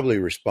 he's probably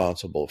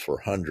responsible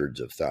for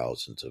hundreds of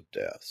thousands of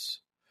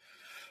deaths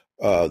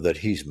that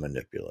he's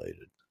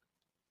manipulated.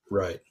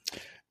 Right.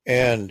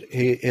 And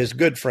his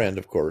good friend,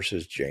 of course,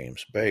 is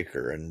James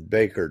Baker. And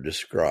Baker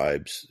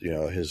describes,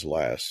 his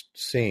last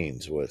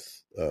scenes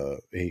with,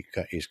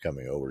 he's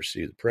coming over to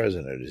see the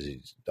president as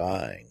he's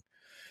dying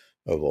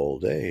of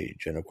old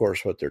age. And of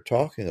course, what they're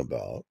talking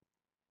about,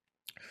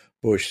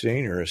 Bush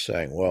Sr. is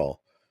saying,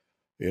 well,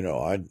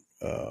 the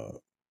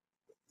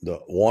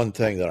one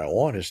thing that I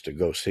want is to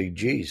go see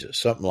Jesus,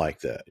 something like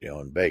that,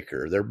 and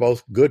Baker, they're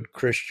both good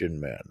Christian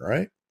men,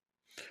 right?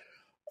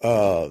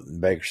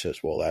 Baker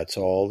says, well, that's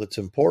all that's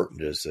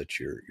important, is that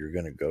you're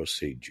going to go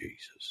see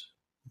Jesus.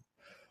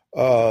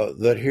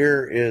 That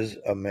here is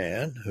a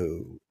man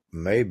who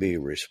may be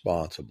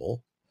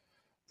responsible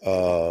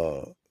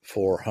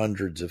for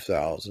hundreds of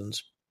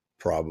thousands,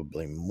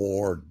 probably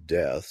more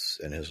deaths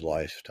in his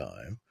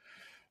lifetime,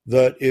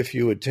 that if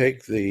you would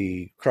take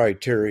the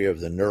criteria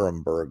of the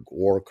Nuremberg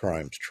War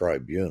Crimes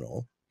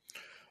Tribunal,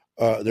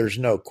 there's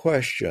no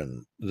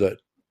question that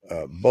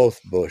both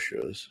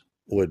Bushes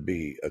would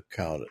be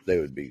accounted, they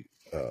would be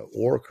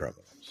war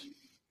criminals,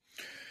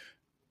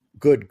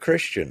 good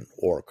Christian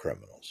war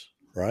criminals,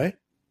 right?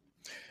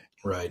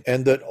 Right.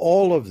 And that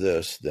all of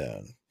this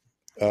then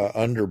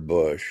under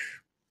Bush,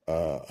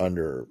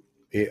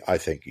 I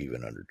think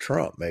even under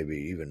Trump, maybe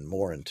even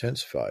more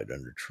intensified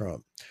under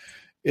Trump,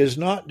 is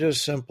not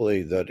just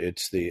simply that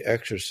it's the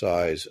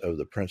exercise of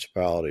the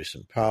principalities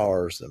and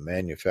powers, the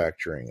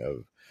manufacturing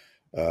of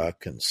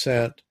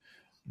consent,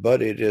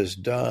 but it is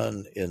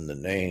done in the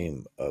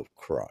name of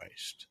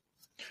Christ.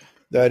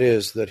 That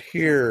is, that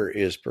here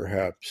is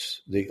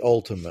perhaps the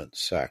ultimate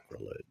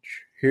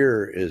sacrilege.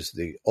 Here is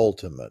the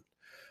ultimate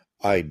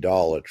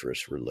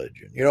idolatrous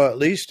religion. At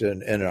least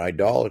in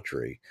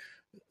idolatry,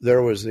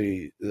 there was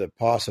the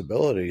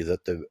possibility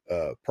that the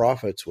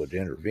prophets would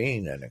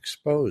intervene and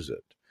expose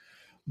it.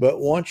 But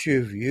once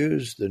you've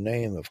used the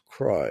name of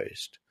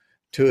Christ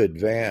to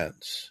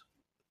advance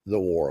the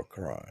war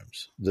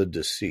crimes, the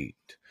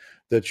deceit,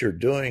 that you're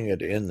doing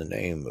it in the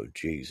name of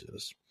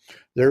Jesus,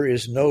 there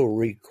is no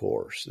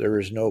recourse. There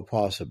is no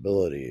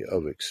possibility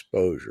of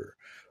exposure.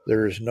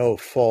 There is no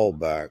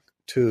fallback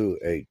to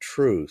a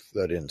truth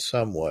that in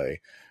some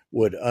way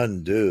would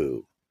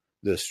undo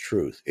this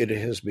truth. It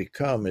has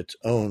become its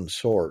own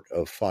sort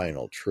of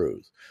final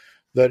truth.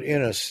 That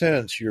in a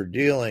sense you're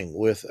dealing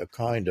with a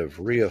kind of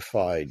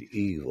reified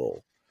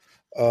evil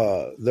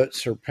that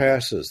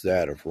surpasses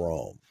that of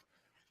Rome.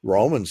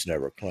 Romans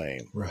never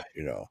claimed, right.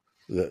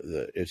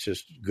 It's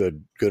just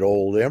good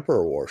old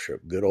emperor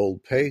worship, good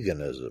old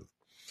paganism.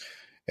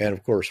 And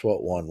of course,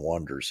 what one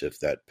wonders if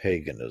that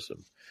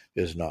paganism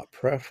is not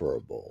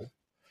preferable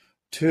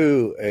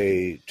to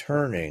a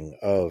turning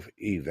of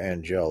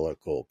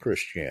evangelical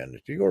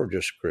Christianity or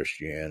just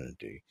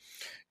Christianity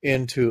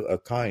into a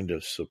kind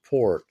of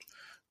support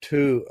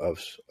to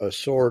a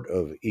sort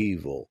of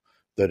evil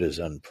that is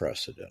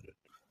unprecedented.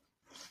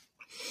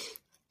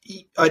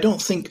 I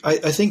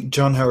think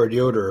John Howard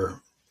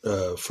Yoder,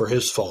 for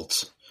his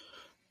faults,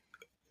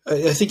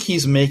 I think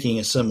he's making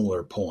a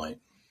similar point,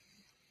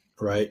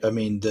 right? I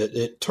mean, that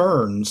it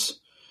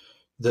turns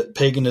that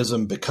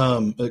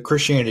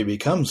Christianity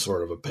becomes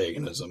sort of a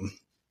paganism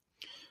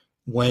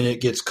when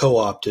it gets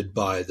co-opted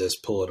by this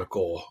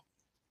political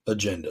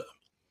agenda.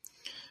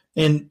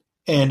 And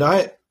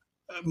Vanjie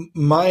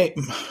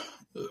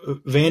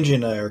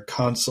and I are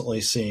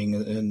constantly seeing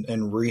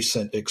in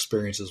recent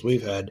experiences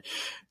we've had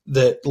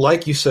that,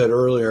 like you said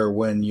earlier,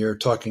 when you're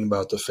talking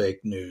about the fake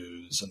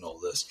news and all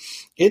this,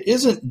 it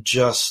isn't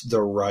just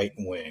the right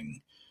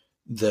wing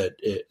that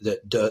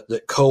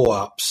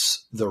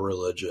co-ops the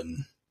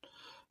religion,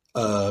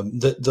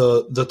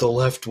 that the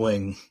left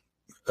wing,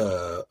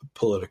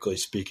 politically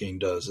speaking,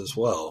 does as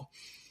well.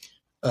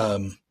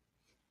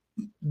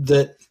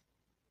 That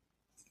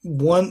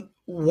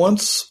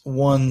once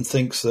one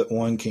thinks that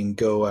one can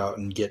go out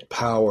and get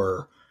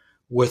power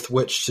with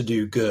which to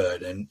do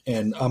good,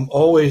 and I'm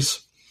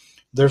always,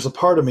 there's a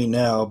part of me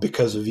now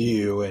because of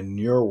you and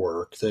your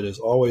work that is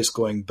always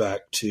going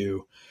back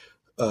to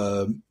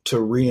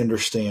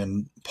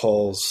re-understand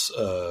Paul's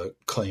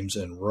claims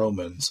in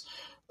Romans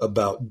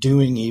about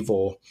doing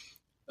evil,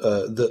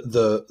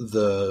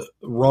 the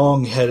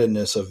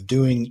wrong-headedness of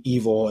doing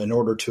evil in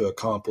order to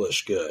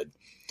accomplish good.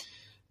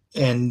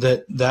 And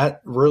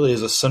that really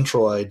is a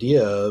central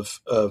idea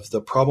of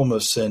the problem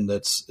of sin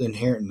that's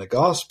inherent in the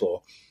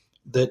gospel,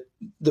 that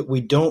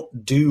we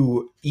don't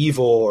do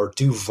evil or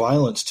do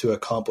violence to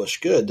accomplish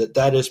good,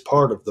 that is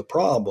part of the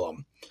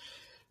problem.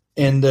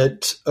 And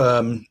that,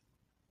 but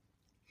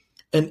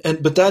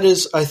that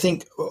is, I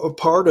think, a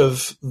part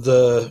of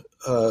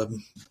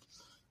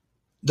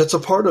that's a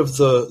part of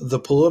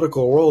the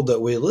political world that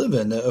we live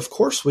in. Of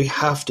course, we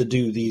have to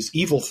do these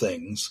evil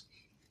things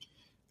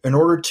in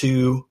order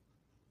to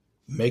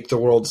make the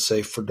world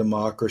safe for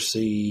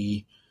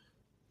democracy,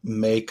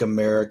 make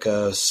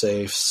America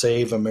safe,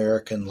 save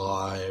American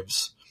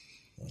lives,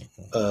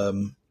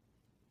 over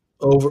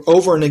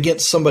and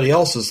against somebody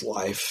else's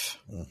life.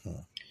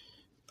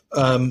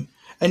 And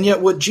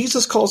yet what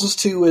Jesus calls us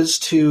to is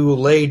to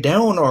lay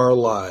down our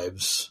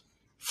lives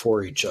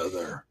for each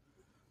other,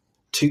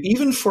 to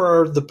even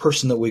for the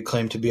person that we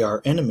claim to be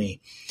our enemy.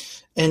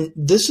 And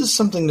this is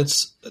something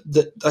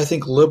that I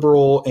think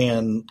liberal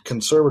and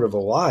conservative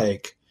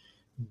alike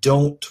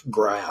don't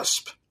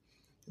grasp,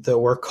 that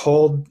we're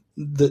called,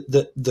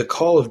 the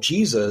call of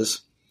Jesus,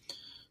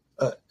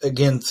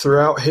 again,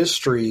 throughout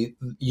history,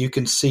 you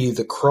can see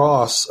the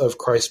cross of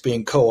Christ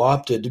being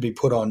co-opted to be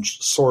put on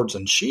swords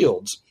and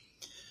shields.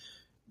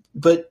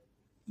 But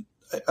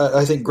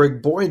I think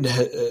Greg Boyd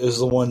is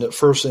the one that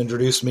first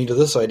introduced me to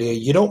this idea.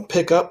 You don't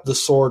pick up the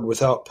sword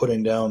without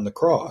putting down the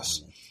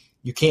cross.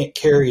 You can't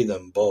carry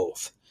them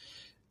both.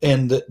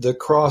 And the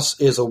cross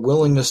is a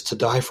willingness to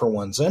die for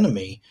one's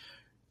enemy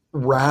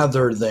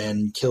rather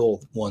than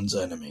kill one's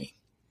enemy.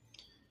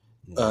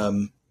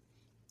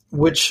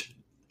 Which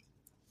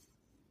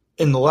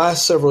in the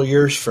last several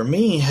years for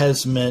me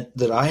has meant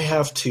that I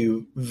have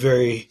to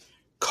very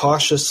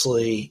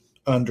cautiously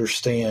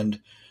understand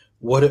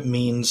what it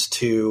means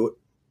to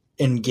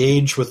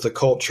engage with the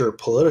culture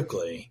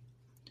politically.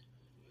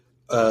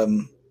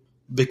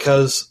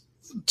 Because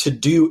to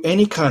do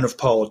any kind of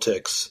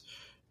politics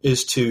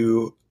is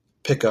to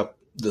pick up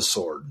the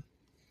sword.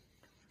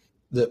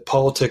 That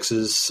politics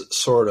is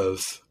sort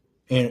of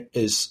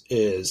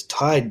is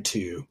tied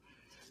to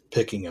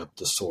picking up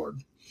the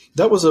sword.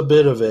 That was a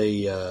bit of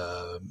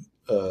a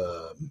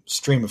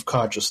stream of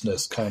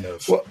consciousness kind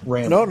of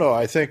rambling. No,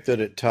 I think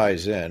that it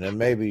ties in, and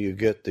maybe you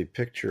get the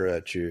picture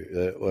at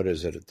what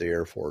is it, at the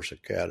Air Force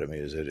Academy?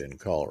 Is it in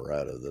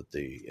Colorado that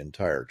the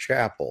entire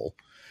chapel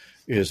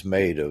is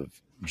made of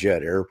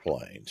jet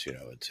airplanes?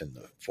 It's in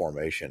the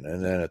formation,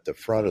 and then at the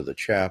front of the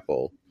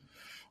chapel,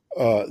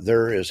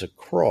 there is a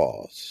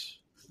cross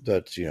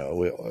that's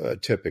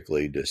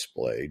typically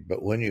displayed.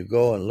 But when you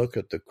go and look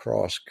at the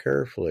cross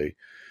carefully,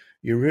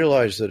 you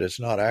realize that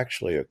it's not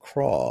actually a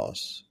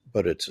cross,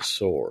 but it's a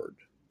sword.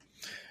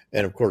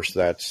 And of course,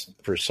 that's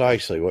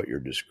precisely what you're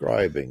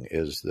describing,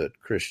 is that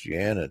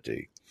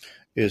Christianity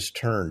is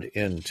turned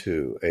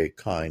into a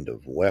kind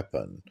of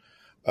weapon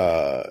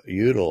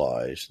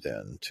utilized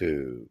then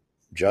to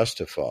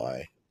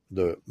justify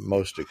the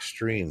most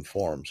extreme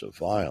forms of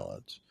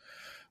violence,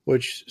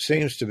 which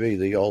seems to be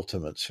the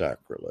ultimate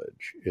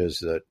sacrilege, is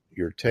that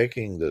you're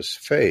taking this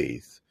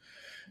faith.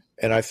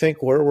 And I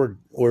think where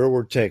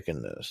we're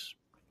taking this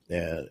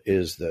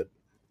is that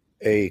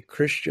a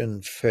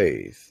Christian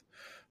faith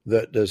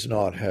that does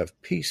not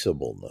have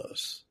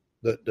peaceableness,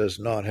 that does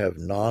not have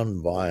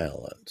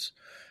nonviolence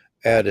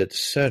at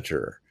its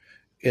center,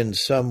 in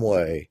some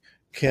way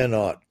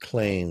cannot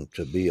claim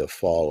to be a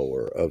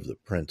follower of the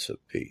Prince of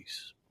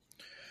Peace.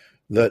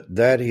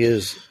 That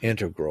is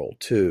integral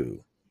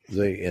to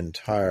the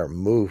entire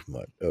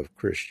movement of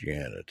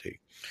Christianity.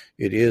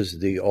 It is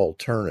the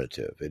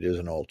alternative. It is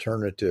an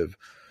alternative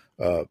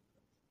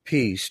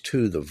piece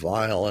to the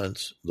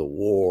violence, the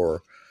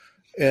war,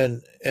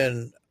 and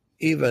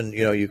even,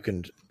 you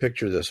can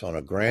picture this on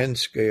a grand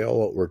scale.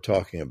 What we're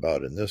talking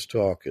about in this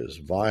talk is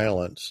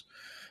violence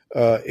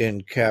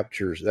in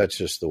captures. That's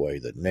just the way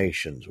that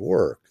nations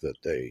work,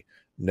 that they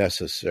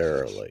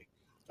necessarily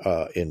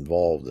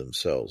involve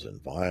themselves in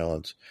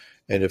violence.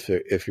 And if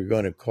you're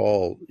going to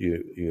call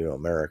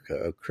America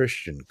a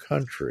Christian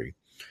country,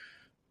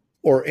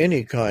 or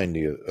any kind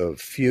of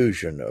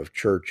fusion of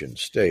church and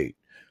state,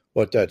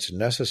 what that's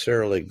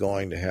necessarily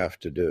going to have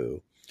to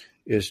do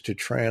is to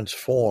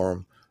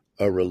transform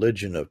a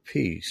religion of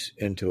peace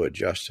into a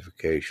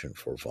justification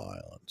for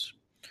violence.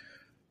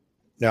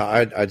 Now,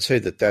 I'd say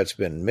that that's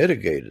been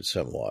mitigated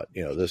somewhat.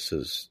 This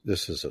is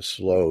a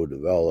slow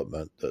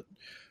development, that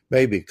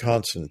maybe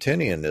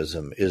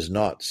Constantinianism is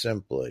not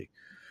simply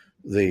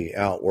the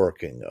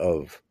outworking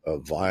of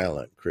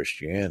violent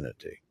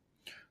Christianity.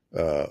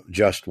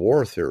 Just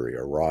war theory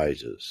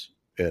arises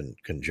in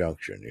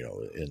conjunction,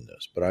 in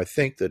this. But I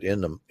think that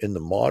in the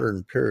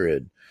modern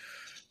period,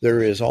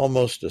 there is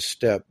almost a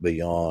step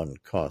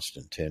beyond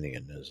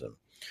Constantinianism,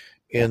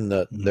 in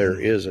that there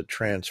is a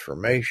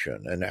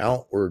transformation, an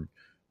outward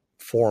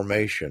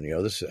formation.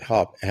 This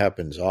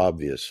happens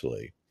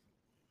obviously.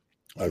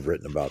 I've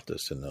written about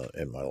this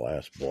in my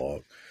last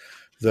blog,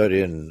 that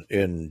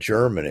in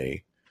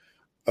Germany,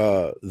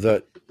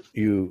 that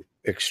you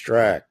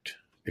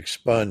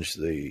expunge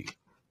the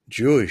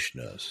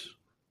Jewishness,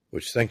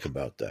 which, think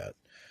about that,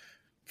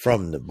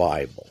 from the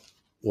Bible.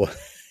 Well,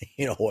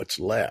 what's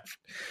left.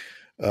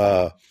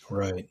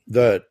 Right.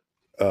 That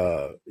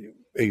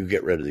you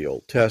get rid of the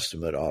Old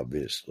Testament,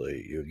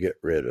 obviously. You get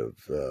rid of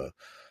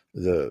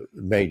the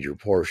major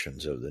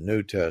portions of the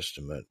New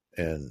Testament,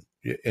 and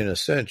in a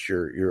sense,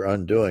 you're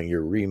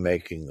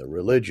remaking the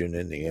religion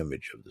in the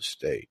image of the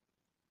state.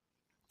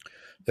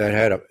 That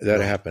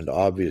happened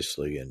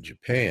obviously in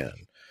Japan,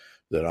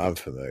 that I'm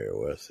familiar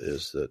with,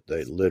 is that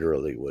they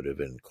literally would have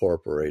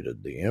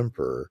incorporated the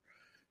emperor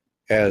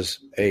as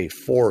a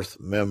fourth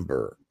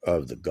member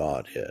of the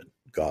Godhead,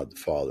 God the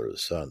Father, the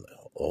Son, the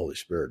Holy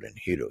Spirit, and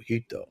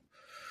Hirohito.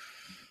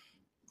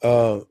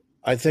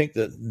 I think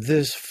that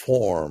this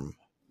form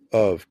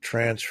of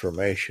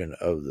transformation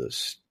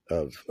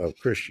of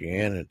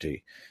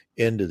Christianity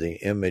into the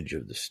image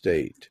of the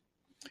state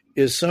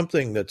is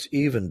something that's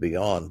even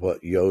beyond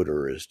what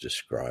Yoder is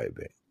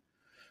describing.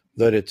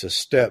 That it's a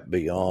step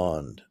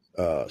beyond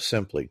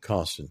simply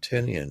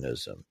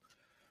Constantinianism,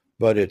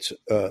 but it's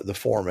the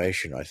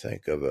formation, I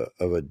think, of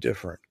a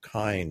different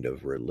kind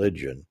of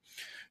religion,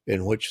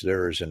 in which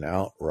there is an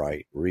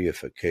outright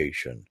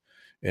reification,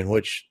 in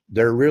which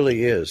there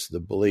really is the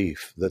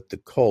belief that the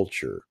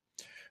culture,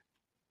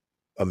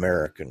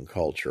 American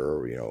culture,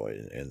 or,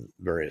 in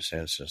various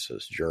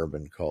instances,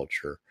 German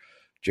culture,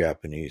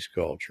 Japanese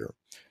culture,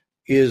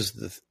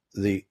 is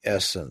the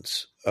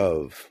essence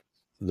of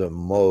the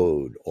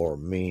mode or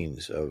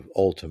means of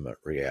ultimate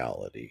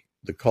reality.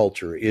 The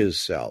culture is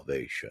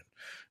salvation,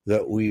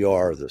 that we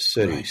are the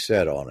city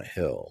set on a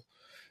hill.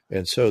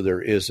 And so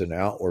there is an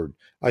outward,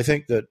 I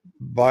think that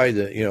by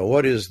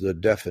what is the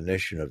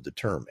definition of the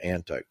term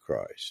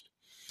Antichrist?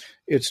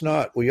 It's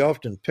not, we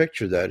often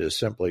picture that as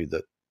simply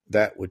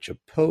that which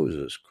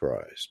opposes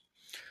Christ.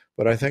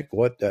 But I think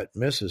what that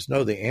misses,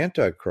 the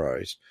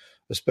Antichrist,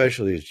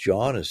 especially as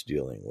John is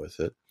dealing with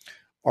it,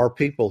 are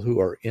people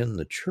who are in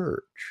the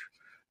church.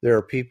 There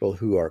are people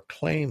who are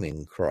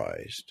claiming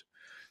Christ,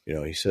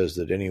 He says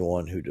that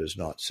anyone who does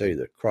not say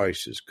that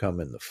Christ has come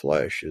in the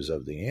flesh is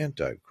of the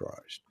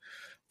Antichrist.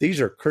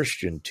 These are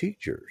Christian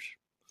teachers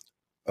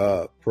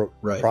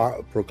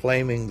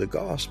proclaiming the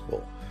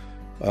gospel,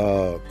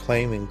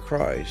 claiming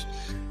Christ.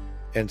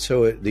 And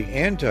so the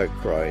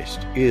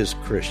Antichrist is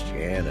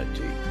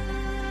Christianity,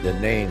 the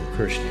name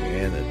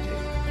Christianity,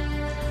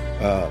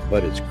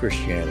 but it's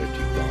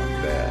Christianity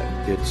gone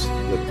bad. It's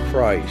the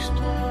Christ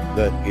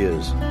that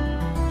is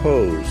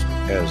posed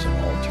as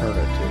an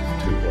alternative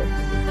to what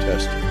the New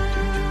Testament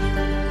teaches.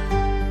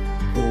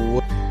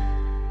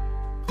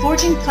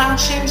 Forging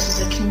Plowshares is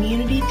a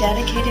community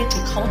dedicated to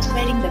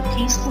cultivating the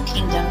peaceful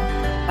kingdom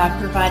by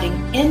providing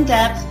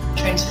in-depth,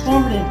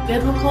 transformative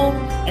biblical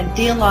and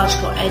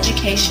theological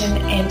education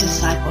and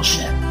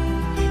discipleship.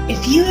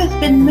 If you have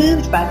been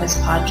moved by this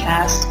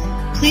podcast,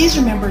 please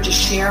remember to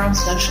share on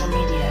social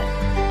media.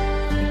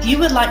 If you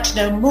would like to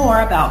know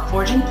more about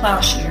Forging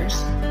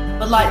Plowshares,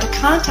 would like to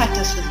contact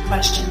us with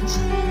questions,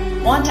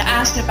 want to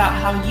ask about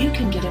how you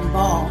can get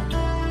involved,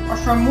 or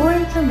for more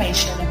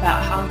information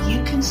about how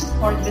you can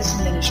support this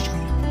ministry,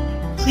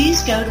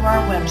 please go to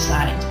our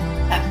website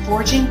at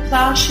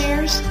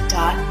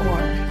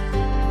forgingplowshares.org.